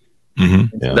wrong. Yeah.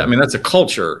 That's a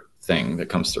culture thing that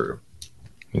comes through.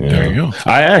 Yeah. There you go.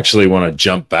 I actually want to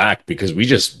jump back because we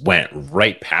just went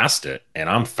right past it. And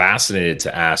I'm fascinated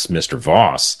to ask Mr.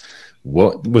 Voss,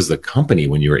 what was the company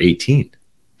when you were 18?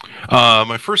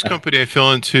 My first company I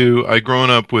fell into, I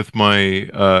grown up with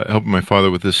helping my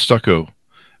father with his stucco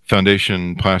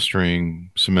foundation, plastering,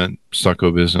 cement,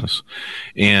 stucco business.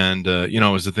 And,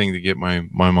 it was the thing to get my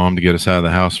mom to get us out of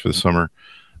the house for the summer.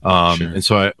 Sure. And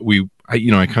so I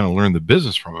kind of learned the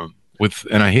business from him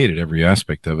and I hated every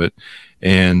aspect of it.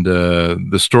 And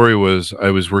the story was I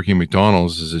was working at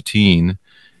McDonald's as a teen,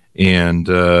 and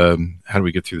how do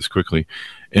we get through this quickly?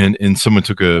 And someone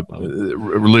a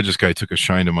religious guy took a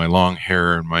shine to my long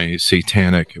hair and my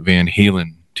satanic Van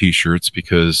Halen T-shirts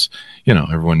because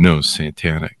everyone knows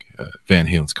satanic. Van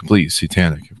Halen's completely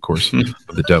satanic, of course,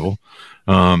 of the devil.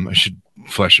 I should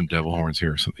flash some devil horns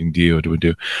here or something Dio would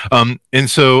do. And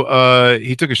so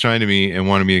he took a shine to me and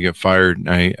wanted me to get fired,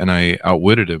 and I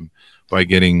outwitted him by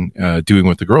doing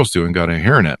what the girls do and got a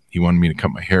hairnet. He wanted me to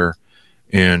cut my hair.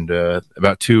 And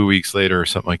about 2 weeks later or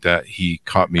something like that, he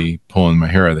caught me pulling my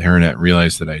hair out of the hairnet and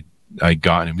realized that I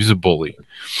got him. He's a bully.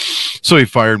 So he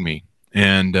fired me.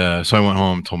 And so I went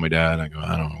home and told my dad, I don't know what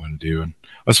I'm going to do. And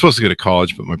I was supposed to go to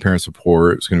college, but my parents were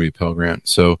poor. It was going to be a Pell Grant.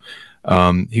 So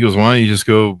he goes, why don't you just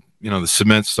go, the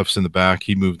cement stuff's in the back.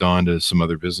 He moved on to some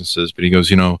other businesses, but he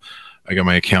goes, I got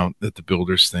my account at the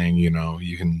builders thing, you know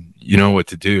what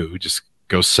to do. Just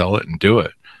go sell it and do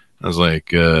it. I was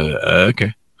like,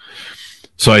 okay.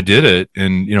 So I did it,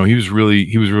 and he was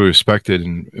really respected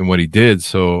in what he did.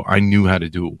 So I knew how to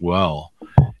do it well,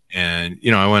 and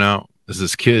I went out as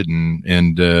this kid,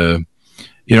 and here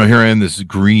I am, this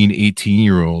green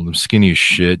 18-year-old, I'm skinny as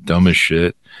shit, dumb as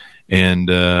shit, and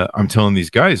I'm telling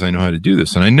these guys I know how to do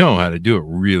this, and I know how to do it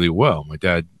really well. My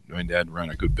dad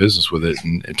ran a good business with it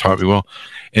and taught me well,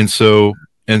 and so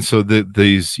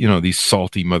these these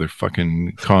salty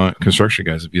motherfucking construction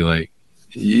guys would be like,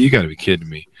 you got to be kidding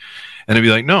me. And I'd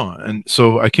be like, no. And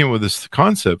so I came up with this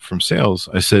concept from sales.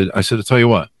 I said, I'll tell you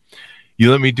what,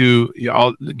 give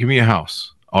me a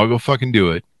house. I'll go fucking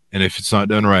do it. and if it's not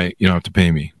done right, you don't have to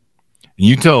pay me. And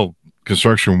you tell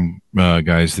construction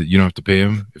guys that you don't have to pay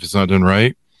them if it's not done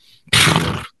right,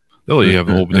 they'll let you have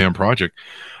the whole damn project,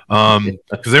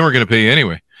 because they weren't going to pay you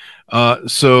anyway.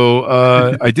 So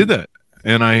I did that,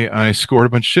 and I scored a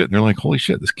bunch of shit. And they're like, "Holy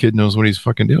shit, this kid knows what he's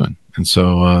fucking doing." And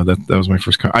so that was my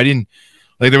first. I didn't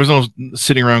like. There was no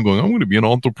sitting around going, "I'm going to be an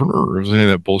entrepreneur." It was any of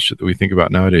that bullshit that we think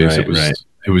about nowadays.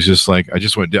 It was just like I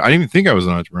just went. I didn't even think I was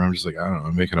an entrepreneur. I'm just like, I don't know,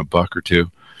 I'm making $1 or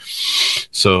 $2.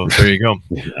 So there you go.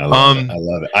 I love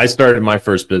it. I started my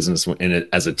first business in it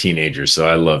as a teenager, so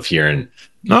I love hearing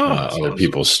other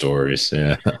people's stories.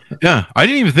 Yeah, yeah. I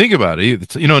didn't even think about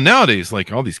it. Nowadays,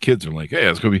 like all these kids are like, "Hey,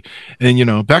 it's gonna be,"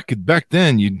 and back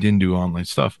then you didn't do online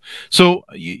stuff. So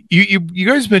you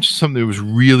guys mentioned something that was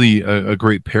really a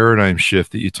great paradigm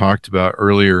shift that you talked about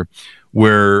earlier,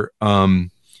 where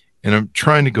and I'm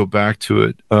trying to go back to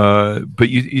it, but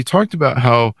you talked about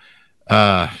how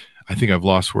I think I've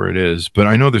lost where it is, but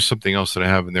I know there's something else that I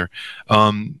have in there.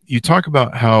 You talk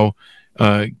about how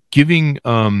giving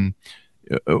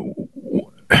I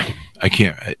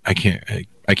can't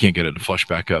get it to flush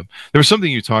back up. There was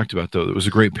something you talked about though that was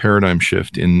a great paradigm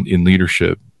shift in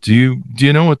leadership. Do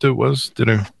you know what that was?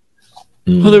 Well,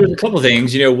 there was a couple of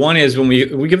things. One is when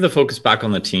we give the focus back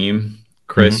on the team,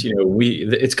 Chris.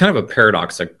 Mm-hmm. It's kind of a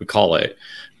paradox, like we call it.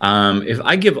 If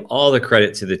I give all the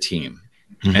credit to the team,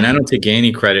 mm-hmm. and I don't take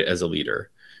any credit as a leader.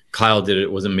 Kyle did it.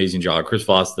 It was an amazing job. Chris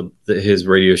Voss, his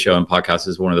radio show and podcast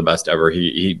is one of the best ever.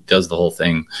 He does the whole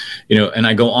thing, and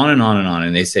I go on and on and on.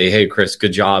 And they say, "Hey, Chris,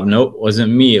 good job." Nope, it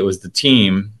wasn't me. It was the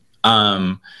team.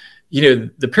 The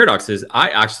paradox is I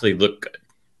actually look good.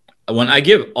 When I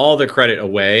give all the credit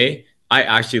away, I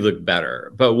actually look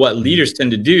better. But what leaders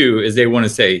tend to do is they want to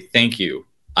say, "Thank you.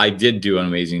 I did do an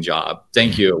amazing job.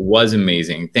 Thank you. It was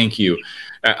amazing. Thank you.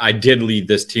 I did lead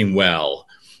this team well."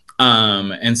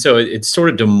 And so it sort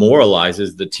of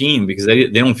demoralizes the team because they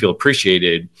don't feel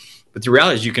appreciated. But the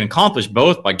reality is you can accomplish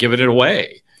both by giving it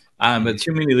away. But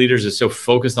too many leaders are so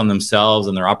focused on themselves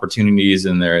and their opportunities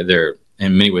and their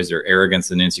in many ways their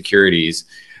arrogance and insecurities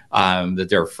that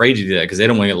they're afraid to do that because they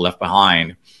don't want to get left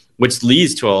behind, which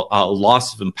leads to a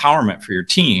loss of empowerment for your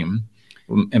team.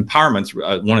 Empowerment's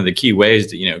one of the key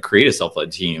ways to create a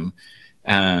self-led team,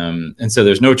 and so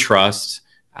there's no trust.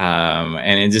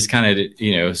 And it just kind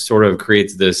of, sort of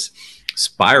creates this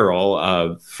spiral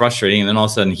of frustrating. And then all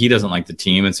of a sudden he doesn't like the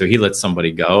team. And so he lets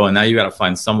somebody go. And now you got to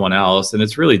find someone else. And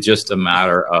it's really just a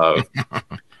matter of,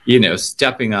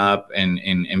 stepping up and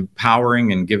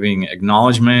empowering and giving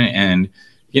acknowledgement and,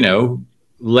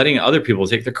 letting other people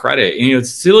take the credit. And,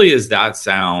 as silly as that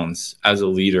sounds as a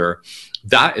leader,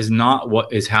 that is not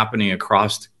what is happening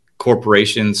across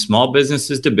corporations, small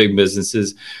businesses to big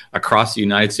businesses across the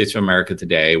United States of America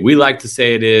today. We like to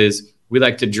say it is. We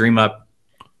like to dream up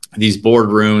these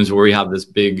boardrooms where we have this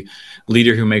big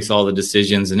leader who makes all the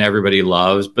decisions and everybody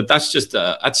loves. But that's just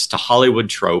a Hollywood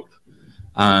trope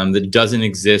that doesn't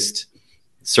exist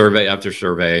survey after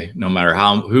survey, no matter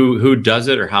who does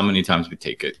it or how many times we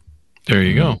take it. There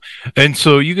you go. And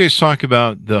so you guys talk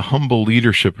about the humble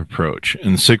leadership approach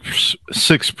and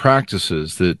six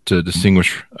practices that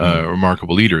distinguish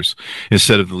remarkable leaders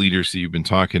instead of the leaders that you've been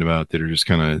talking about that are just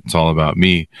kind of, it's all about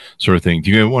me sort of thing. Do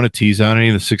you want to tease out any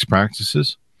of the 6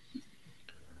 practices?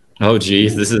 Oh,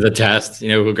 geez, this is a test.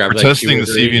 We'll grab testing to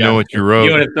see if you know what you wrote.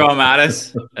 You want to throw them at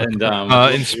us? And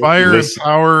inspire,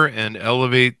 empower, and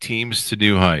elevate teams to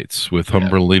new heights with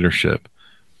humble leadership.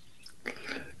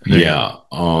 Yeah.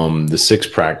 The 6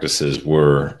 practices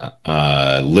were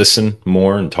listen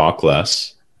more and talk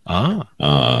less.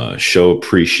 Show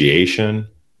appreciation.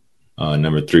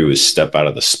 Number 3 was step out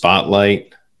of the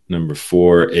spotlight. Number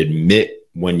 4, admit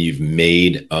when you've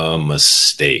made a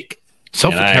mistake.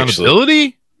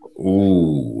 Self-accountability?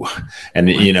 Ooh. And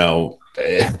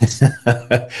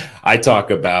I talk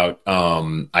about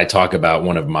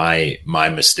one of my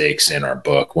mistakes in our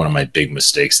book, one of my big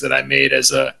mistakes that I made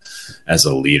as a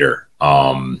leader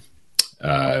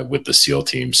with the SEAL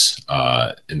teams.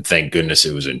 And thank goodness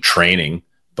it was in training,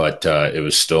 but it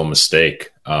was still a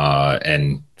mistake.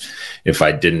 And if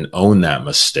I didn't own that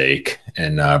mistake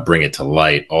and bring it to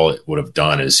light, all it would have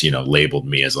done is, labeled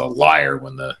me as a liar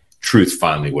when the truth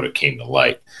finally would have came to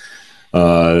light.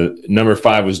 Number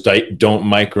 5 was don't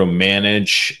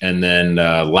micromanage. And then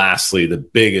lastly, the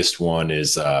biggest one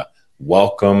is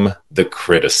welcome the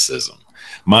criticism.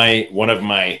 One of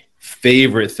my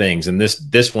favorite things, and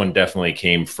this one definitely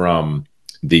came from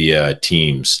the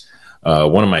teams,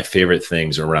 one of my favorite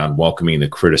things around welcoming the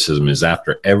criticism is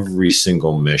after every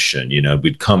single mission,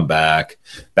 we'd come back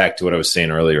to what I was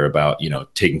saying earlier about,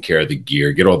 taking care of the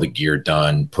gear, get all the gear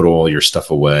done, put all your stuff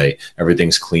away,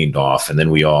 everything's cleaned off. And then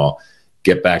we all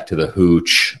get back to the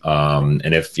hooch. And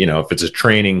if it's a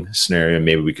training scenario,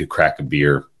 maybe we could crack a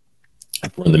beer.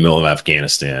 If we're in the middle of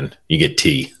Afghanistan, you get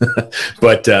tea,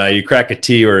 but you crack a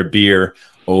tea or a beer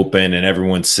open and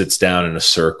everyone sits down in a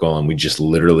circle and we just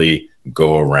literally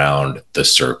go around the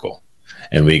circle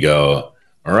and we go,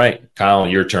 all right, Kyle,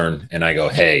 your turn. And I go,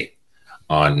 hey,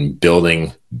 on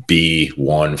building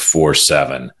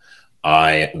B147,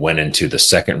 I went into the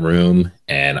second room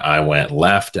and I went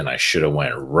left and I should have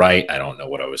went right. I don't know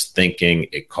what I was thinking.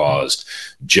 It caused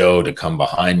Joe to come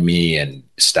behind me and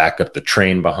stack up the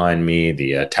train behind me,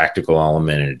 the tactical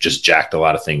element, and it just jacked a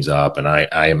lot of things up. And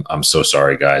I'm so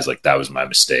sorry, guys. Like, that was my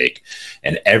mistake.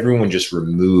 And everyone just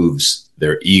removes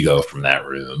their ego from that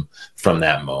room, from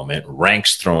that moment,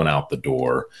 ranks thrown out the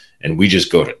door, and we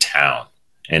just go to town.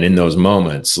 And in those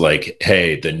moments, like,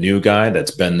 hey, the new guy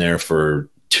that's been there for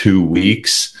 2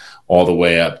 weeks, all the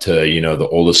way up to, the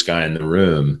oldest guy in the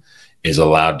room, is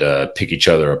allowed to pick each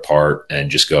other apart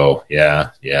and just go, yeah,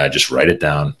 just write it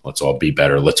down. Let's all be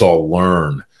better. Let's all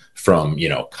learn from,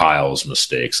 Kyle's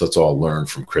mistakes. Let's all learn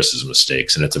from Chris's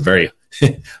mistakes. And it's a very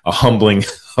a humbling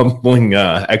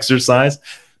exercise,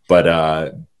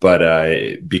 but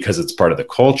because it's part of the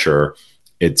culture,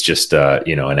 it's just,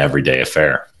 an everyday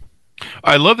affair.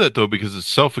 I love that, though, because it's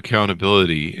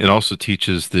self-accountability. It also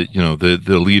teaches that,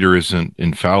 the leader isn't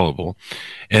infallible.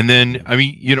 And then,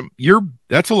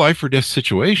 that's a life or death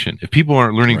situation. If people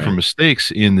aren't learning from mistakes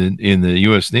in the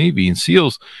U.S. Navy and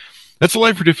SEALs, that's a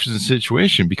life or death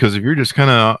situation, because if you're just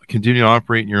kind of continue to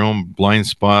operate in your own blind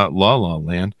spot, la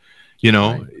land,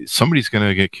 somebody's going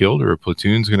to get killed, or a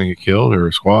platoon's going to get killed, or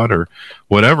a squad, or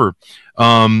whatever.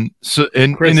 Chris,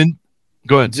 and then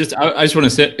go ahead. I just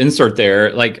want to insert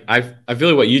there. Like, I feel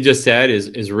like what you just said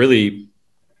is really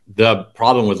the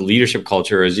problem with leadership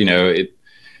culture. Is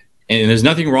and there's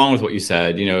nothing wrong with what you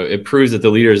said. It proves that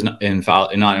the leader is not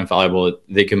infallible.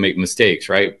 They can make mistakes,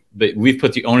 right? But we've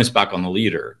put the onus back on the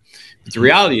leader. But the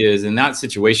reality is, in that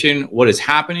situation, what is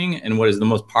happening, and what is the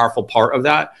most powerful part of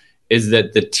that, is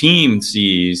that the team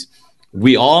sees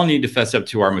we all need to fess up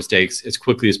to our mistakes as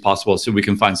quickly as possible so we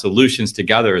can find solutions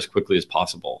together as quickly as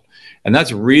possible. And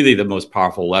that's really the most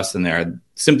powerful lesson there.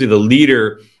 Simply the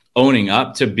leader owning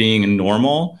up to being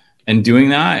normal and doing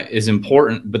that is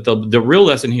important. But the real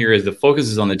lesson here is the focus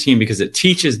is on the team, because it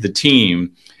teaches the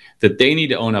team that they need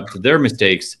to own up to their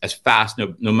mistakes as fast,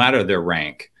 no matter their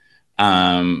rank,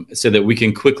 so that we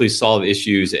can quickly solve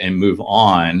issues and move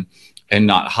on and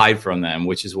not hide from them,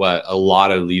 which is what a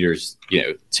lot of leaders,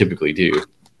 typically do.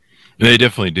 They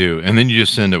definitely do. And then you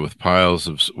just end up with piles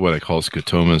of what I call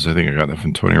scotomas. I think I got that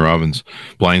from Tony Robbins,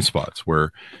 blind spots,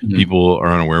 where people are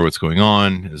unaware of what's going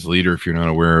on. As a leader, if you're not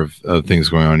aware of things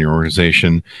going on in your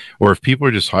organization, or if people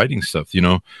are just hiding stuff,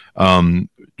 one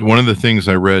of the things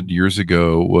I read years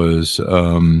ago was,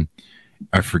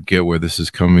 I forget where this is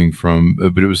coming from,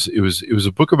 but it was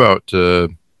a book about,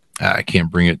 I can't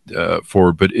bring it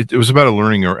forward, but it was about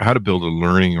how to build a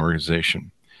learning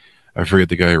organization. I forget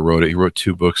the guy who wrote it. He wrote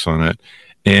 2 books on it,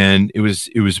 and it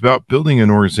was about building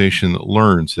an organization that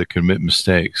learns, that commit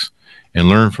mistakes and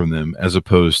learn from them, as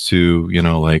opposed to,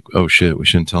 like, oh shit, we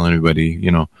shouldn't tell anybody,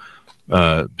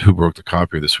 who broke the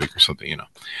copier this week or something,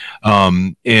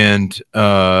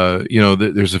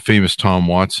 there's a famous Tom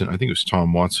Watson. I think it was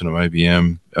Tom Watson of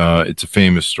IBM. It's a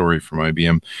famous story from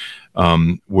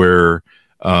IBM, where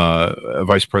a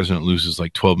vice president loses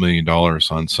like $12 million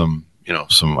on some, I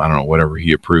don't know, whatever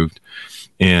he approved.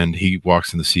 And he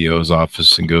walks in the CEO's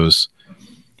office and goes,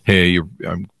 hey,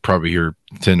 I'm probably here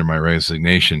to tender my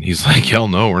resignation. He's like, hell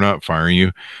no, we're not firing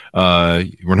you.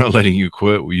 We're not letting you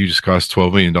quit. You just cost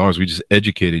 $12 million. We just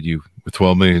educated you with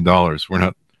 $12 million.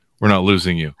 We're not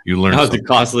losing you. You learned. That was a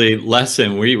costly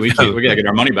lesson. We gotta get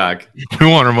our money back. We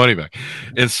want our money back.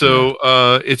 And so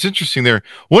it's interesting there.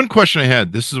 One question I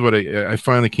had, this is what I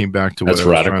finally came back to. What I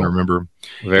was trying to remember.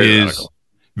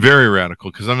 Very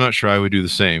radical, because I'm not sure I would do the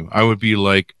same. I would be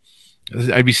like,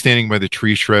 I'd be standing by the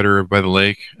tree shredder by the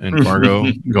lake in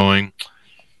Fargo going,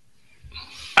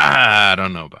 I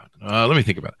don't know about it. Let me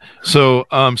think about it. So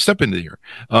step into here.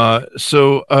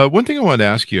 So one thing I wanted to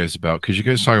ask you guys about, because you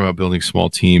guys talk about building small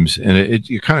teams, and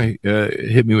it kind of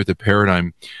hit me with the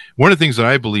paradigm. One of the things that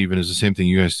I believe in is the same thing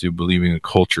you guys do, believing in a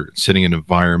culture, setting an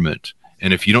environment.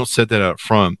 And if you don't set that out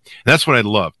front, that's what I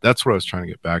love. That's what I was trying to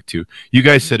get back to. You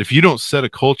guys said, if you don't set a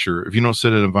culture, if you don't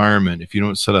set an environment, if you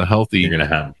don't set a healthy, you're going to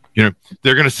have,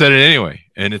 they're going to set it anyway.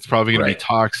 and it's probably going to be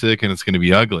toxic and it's going to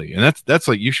be ugly. And that's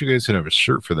like, you guys should have a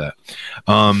shirt for that.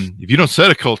 If you don't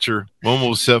set a culture, one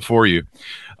will set for you.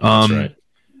 That's right.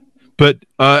 But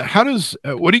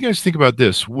what do you guys think about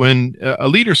this? When a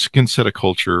leader can set a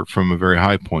culture from a very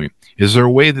high point, is there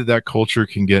a way that culture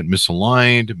can get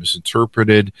misaligned,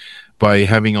 misinterpreted by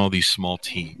having all these small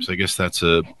teams? I guess that's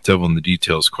a devil in the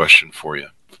details question for you.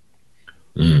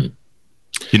 Mm.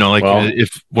 You know, like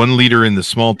if one leader in the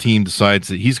small team decides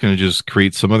that he's going to just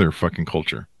create some other fucking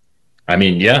culture. I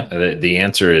mean, yeah, the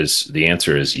answer is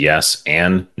yes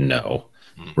and no,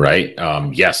 right?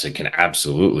 Yes, it can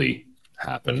absolutely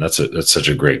happen. That's such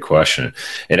a great question.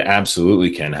 It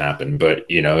absolutely can happen, but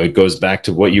you know, it goes back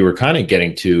to what you were kind of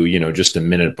getting to, you know, just a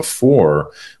minute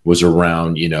before, was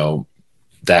around, you know,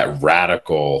 that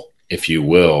radical, if you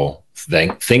will,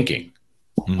 thinking.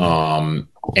 Mm-hmm.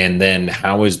 And then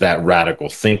how is that radical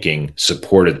thinking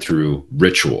supported through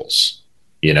rituals?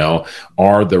 You know,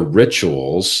 are the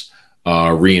rituals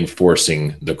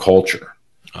reinforcing the culture?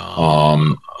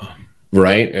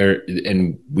 Right.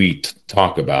 And we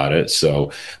talk about it.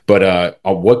 So, but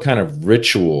what kind of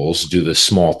rituals do the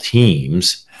small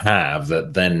teams have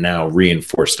that then now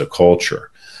reinforce the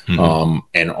culture? Mm-hmm.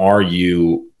 And are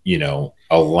you, you know,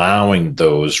 allowing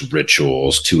those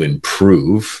rituals to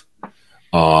improve?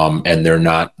 And they're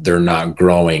not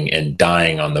growing and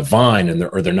dying on the vine, and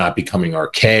they're not becoming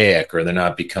archaic, or they're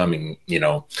not becoming, you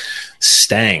know,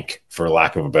 stank, for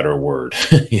lack of a better word.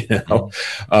 You know,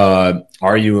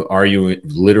 are you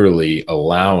literally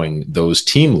allowing those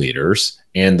team leaders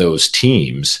and those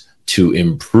teams to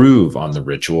improve on the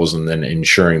rituals, and then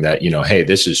ensuring that, you know, hey,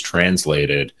 this is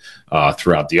translated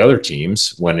throughout the other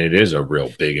teams when it is a real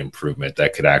big improvement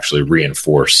that could actually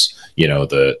reinforce, you know,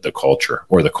 the culture,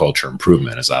 or the culture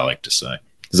improvement, as I like to say.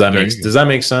 Does that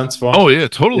make sense, Voss? Oh yeah,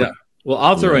 totally. Yeah. Well,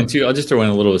 I'll just throw in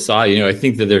a little aside. You know, I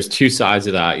think that there's two sides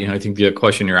of that. You know, I think the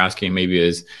question you're asking maybe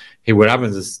is, hey, what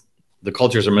happens is the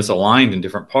cultures are misaligned in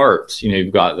different parts. You know,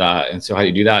 you've got that. And so how do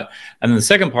you do that? And then the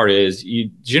second part is,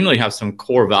 you generally have some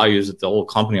core values that the whole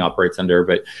company operates under,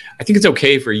 but I think it's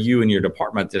okay for you and your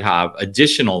department to have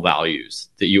additional values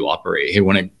that you operate. Hey,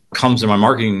 when it comes to my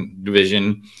marketing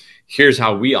division, here's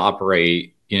how we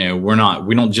operate. You know,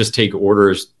 we don't just take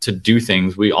orders to do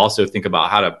things. We also think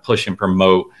about how to push and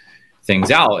promote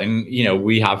things out. And, you know,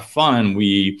 we have fun.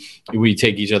 We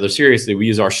take each other seriously. We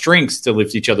use our strengths to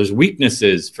lift each other's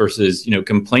weaknesses versus, you know,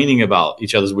 complaining about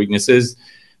each other's weaknesses.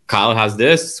 Kyle has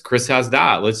this, Chris has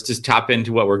that. Let's just tap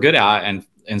into what we're good at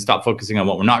and stop focusing on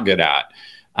what we're not good at.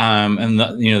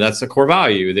 You know, that's a core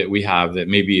value that we have that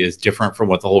maybe is different from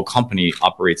what the whole company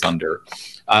operates under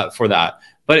for that.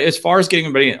 But as far as getting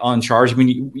everybody on charge, I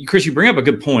mean, Chris, you bring up a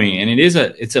good point, and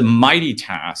it's a mighty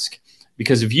task.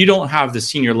 Because if you don't have the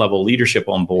senior level leadership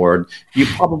on board, you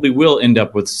probably will end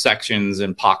up with sections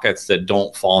and pockets that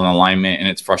don't fall in alignment. And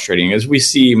it's frustrating, as we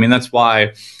see. I mean, that's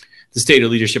why the state of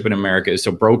leadership in America is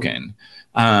so broken.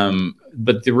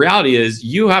 But the reality is,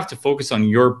 you have to focus on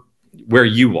where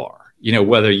you are. You know,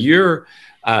 whether you've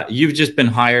just been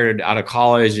hired out of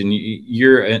college and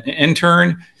you're an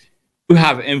intern, you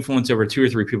have influence over 2 or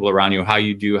 3 people around you, how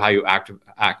you do, how you act,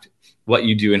 what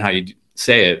you do, and how you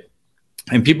say it.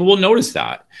 And people will notice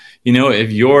that. You know,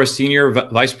 if you're a senior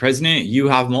vice president, you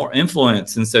have more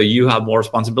influence. And so you have more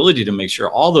responsibility to make sure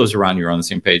all those around you are on the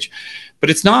same page.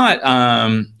 But it's not,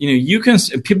 you know,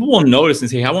 people will notice and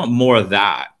say, hey, I want more of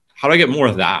that. How do I get more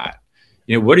of that?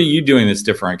 You know, what are you doing that's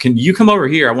different? Can you come over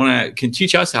here? Can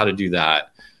teach us how to do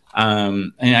that.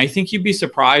 And I think you'd be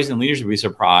surprised, and leaders would be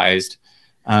surprised,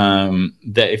 that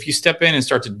if you step in and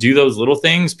start to do those little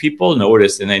things, people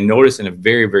notice, and they notice in a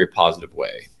very, very positive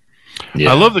way.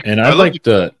 Yeah. But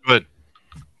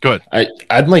go ahead.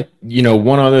 I'd like, you know,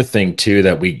 one other thing too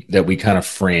that we kind of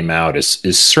frame out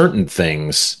is certain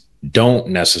things don't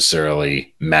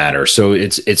necessarily matter. So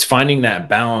it's finding that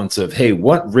balance of, hey,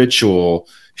 what ritual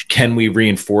can we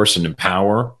reinforce and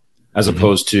empower, as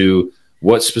opposed to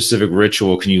what specific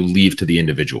ritual can you leave to the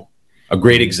individual. A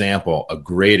great example,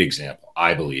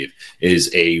 I believe,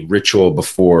 is a ritual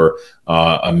before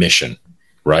a mission.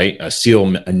 Right? A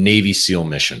Navy SEAL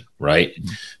mission, right?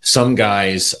 Some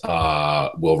guys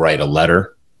will write a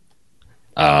letter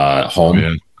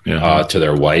home to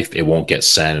their wife. It won't get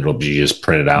sent. It'll be just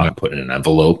printed out and put in an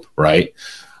envelope, right?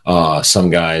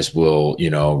 Some guys will, you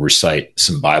know, recite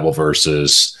some Bible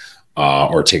verses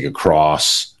or take a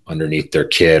cross underneath their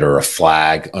kit, or a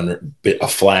flag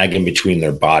in between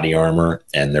their body armor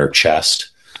and their chest.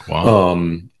 Wow.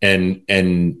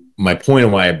 And my point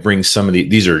of why I bring some of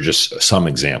these are just some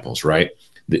examples, right?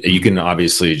 You can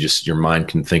obviously your mind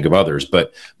can think of others,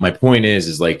 but my point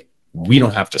is like, we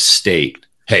don't have to state,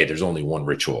 hey, there's only one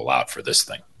ritual allowed for this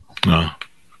thing. No.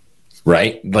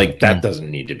 Right? Like that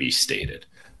doesn't need to be stated.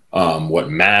 What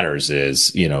matters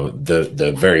is,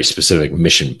 the very specific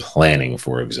mission planning,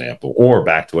 for example, or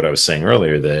back to what I was saying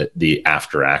earlier, the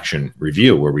after action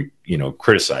review where we,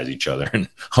 criticize each other and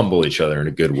humble each other in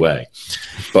a good way.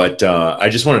 But I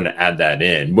just wanted to add that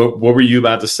in. What were you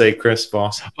about to say, Chris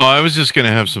Voss? Oh, I was just going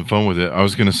to have some fun with it. I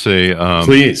was going to say,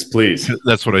 please.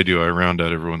 That's what I do. I round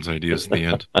out everyone's ideas at the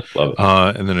end. I love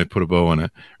it. And then I put a bow on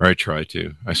it, or I try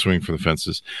to. I swing for the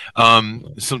fences.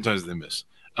 Sometimes they miss.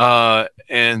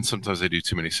 And sometimes I do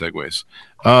too many segues.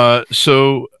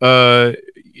 So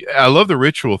I love the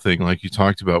ritual thing, like you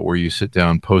talked about, where you sit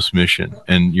down post mission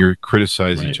and you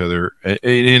criticize each other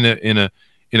in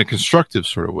a constructive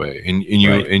sort of way, and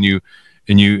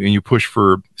you push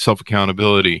for self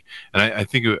accountability. And I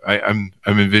think I'm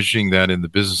envisioning that in the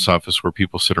business office where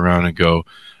people sit around and go,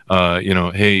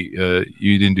 hey,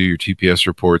 you didn't do your TPS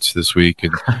reports this week,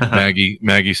 and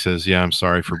Maggie says, yeah, I'm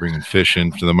sorry for bringing fish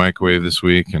into the microwave this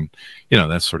week, and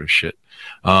that sort of shit.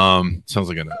 Sounds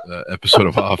like an episode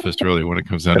of Office, really, when it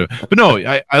comes down to it. But no,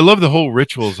 I love the whole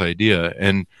rituals idea,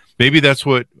 and maybe that's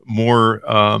what more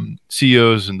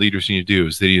CEOs and leaders need to do,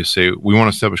 is they need to say, we want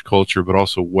to establish culture, but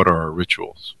also what are our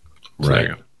rituals?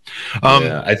 Right.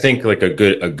 I think like a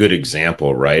good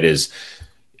example, right, is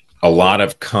a lot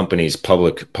of companies,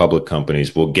 public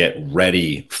companies, will get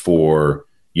ready for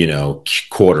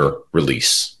quarter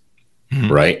release,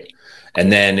 right,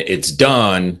 and then it's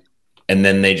done, and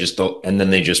then they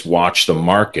just watch the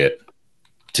market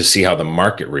to see how the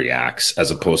market reacts,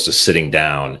 as opposed to sitting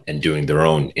down and doing their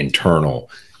own internal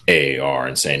AAR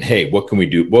and saying, hey, what can we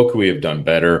do? What could we have done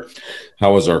better?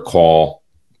 How was our call?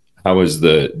 How was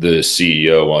the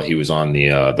CEO while he was on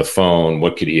the phone?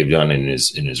 What could he have done in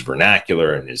his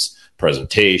vernacular and his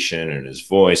presentation and his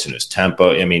voice and his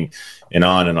tempo? I mean, and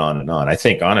on and on and on. I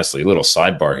think, honestly, a little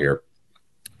sidebar here,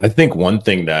 I think one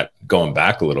thing that, going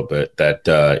back a little bit,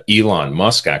 that Elon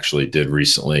Musk actually did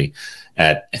recently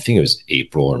at, I think it was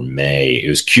April or May, it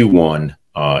was Q1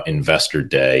 Investor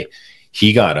Day.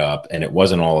 He got up and it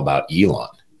wasn't all about Elon.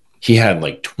 He had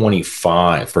like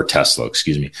 25 for Tesla,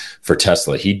 for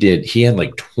Tesla. He had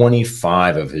like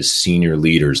 25 of his senior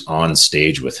leaders on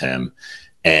stage with him,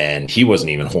 and he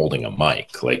wasn't even holding a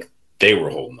mic. Like, they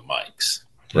were holding the mics,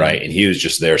 right? And he was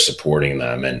just there supporting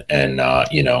them and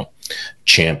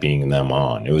championing them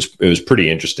on. It was pretty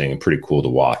interesting and pretty cool to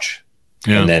watch.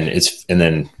 Yeah. And then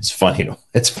it's funny,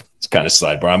 it's kind of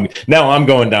sidebar. I'm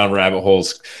going down rabbit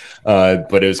holes,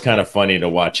 but it was kind of funny to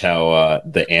watch how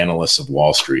the analysts of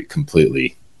Wall Street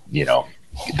completely,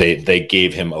 they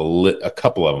gave him a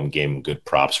couple of them gave him good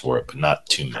props for it, but not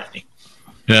too many.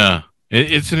 Yeah.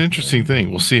 It's an interesting thing.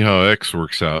 We'll see how X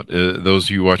works out. Those of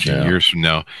you watching years from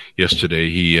now,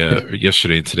 yesterday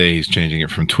and today, he's changing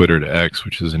it from Twitter to X,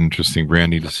 which is an interesting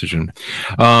branding decision.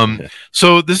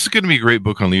 So this is going to be a great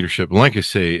book on leadership. And like I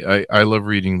say, I love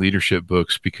reading leadership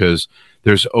books because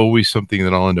there's always something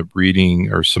that I'll end up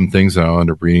reading, or some things that I'll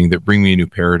end up reading that bring me a new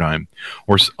paradigm.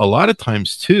 Or a lot of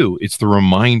times too, it's the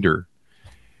reminder.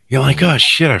 You're like, oh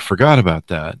shit, I forgot about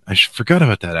that. I forgot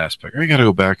about that aspect. I got to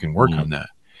go back and work on that.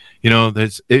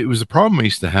 It was a problem I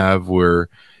used to have where,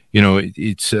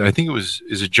 it's I think is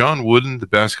it John Wooden, the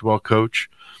basketball coach?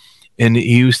 And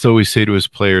he used to always say to his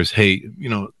players, hey,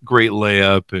 great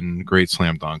layup and great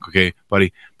slam dunk. Okay,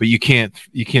 buddy, but you can't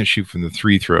shoot from the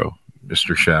free throw,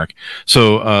 Mr. Shaq.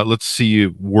 So let's see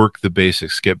you work the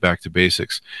basics, get back to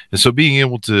basics. And so being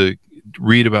able to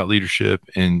read about leadership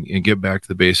and get back to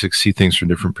the basics, see things from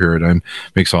a different paradigm,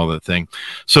 makes all that thing.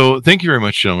 So thank you very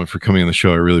much, gentlemen, for coming on the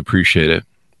show. I really appreciate it.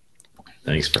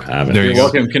 Thanks for having me. You're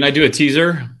welcome. Can I do a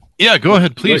teaser? Yeah, go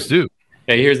ahead. Please do.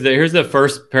 Okay, here's the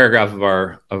first paragraph of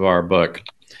our book.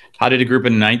 How did a group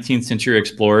of 19th century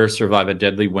explorers survive a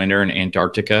deadly winter in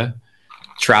Antarctica?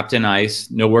 Trapped in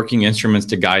ice, no working instruments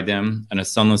to guide them, and a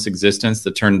sunless existence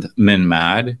that turned men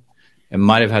mad. It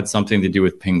might have had something to do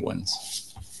with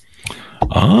penguins.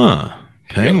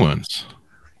 Penguins.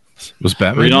 Was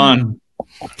Batman? Read on.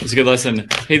 It's a good lesson.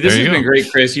 Hey, this has been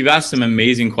great, Chris. You've asked some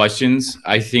amazing questions.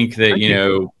 I think that,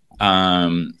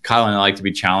 Kyle and I like to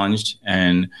be challenged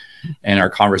and our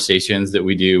conversations that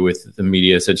we do with the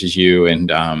media, such as you.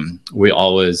 And we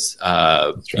always,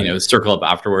 circle up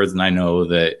afterwards. And I know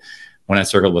that when I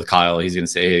circled with Kyle, he's going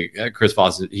to say, hey, Chris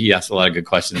Voss, he asked a lot of good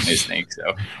questions and made think.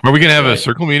 So, are we going to have a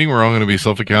circle meeting? We're all going to be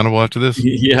self-accountable after this.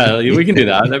 Yeah, we can do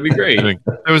that. That'd be great. There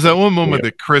was that one moment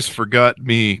that Chris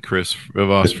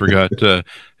Voss forgot the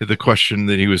question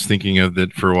that he was thinking of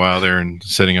that for a while there and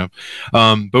setting up.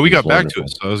 But we got back to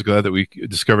it, so I was glad that we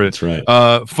discovered it. That's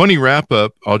right. Funny wrap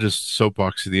up. I'll just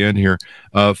soapbox to the end here.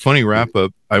 Funny wrap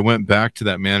up. I went back to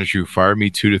that manager who fired me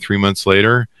 2 to 3 months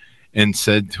later and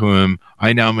said to him,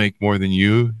 I now make more than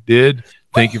you did.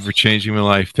 Thank you for changing my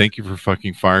life. Thank you for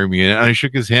fucking firing me. And I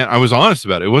shook his hand. I was honest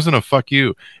about it. It wasn't a fuck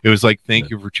you. It was like, thank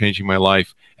you for changing my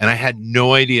life. And I had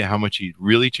no idea how much he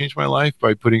really changed my life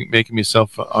by making me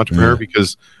self-entrepreneur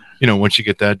because, once you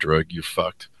get that drug, you're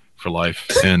fucked for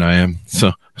life. And I am.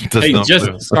 So hey,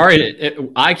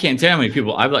 I can't tell how many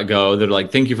people I've let go that are like,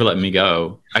 thank you for letting me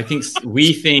go. I think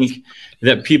we think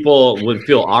that people would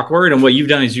feel awkward. And what you've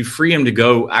done is you free them to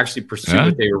go actually pursue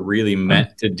what they were really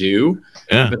meant to do.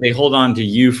 Yeah. But they hold on to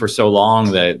you for so long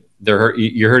that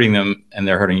you're hurting them and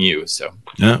they're hurting you. So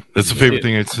yeah, that's the favorite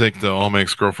thing I'd say to all my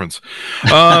ex-girlfriends.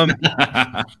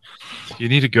 You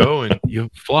need to go and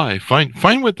you fly.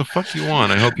 Find what the fuck you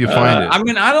want. I hope you find it. I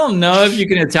mean, I don't know if you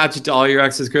can attach it to all your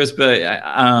exes, Chris, but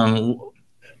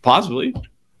possibly.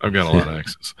 I've got a lot of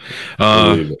exes.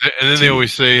 And then they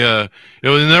always say,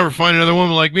 you'll never find another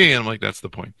woman like me. And I'm like, that's the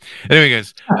point. Anyway,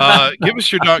 guys, give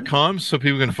us your .com so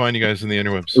people can find you guys in the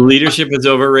interwebs.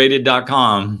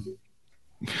 Leadershipisoverrated.com.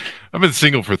 I've been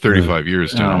single for 35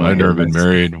 years, Tom. I've never been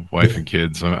married, wife and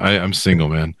kids. I'm single,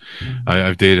 man.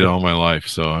 I've dated all my life,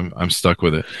 so I'm stuck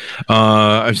with it.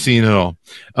 I've seen it all.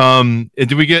 And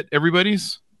did we get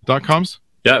everybody's .coms?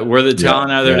 Yeah, we're the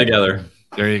talent out there together.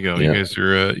 There you go. Yeah.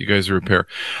 You guys are a pair.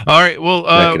 All right. Well,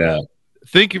 check it out.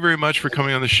 Thank you very much for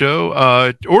coming on the show.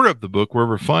 Order up the book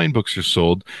wherever fine books are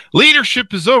sold.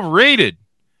 Leadership is Overrated: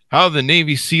 How the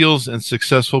Navy SEALs and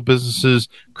Successful Businesses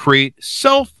Create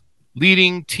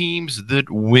Self-Leading Teams That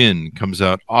Win. Comes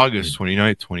out August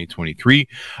 29th, 2023.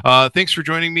 Thanks for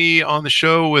joining me on the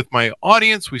show with my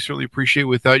audience. We certainly appreciate it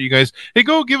without you guys. Hey,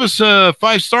 go give us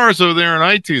 5 stars over there on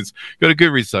iTunes. Go to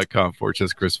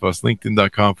goodreads.com/Chris Voss,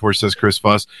 LinkedIn.com/Chris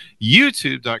Voss,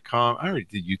 YouTube.com. I already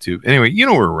did YouTube. Anyway, you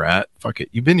know where we're at. Fuck it.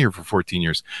 You've been here for 14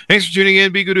 years. Thanks for tuning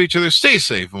in. Be good to each other. Stay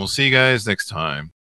safe, and we'll see you guys next time.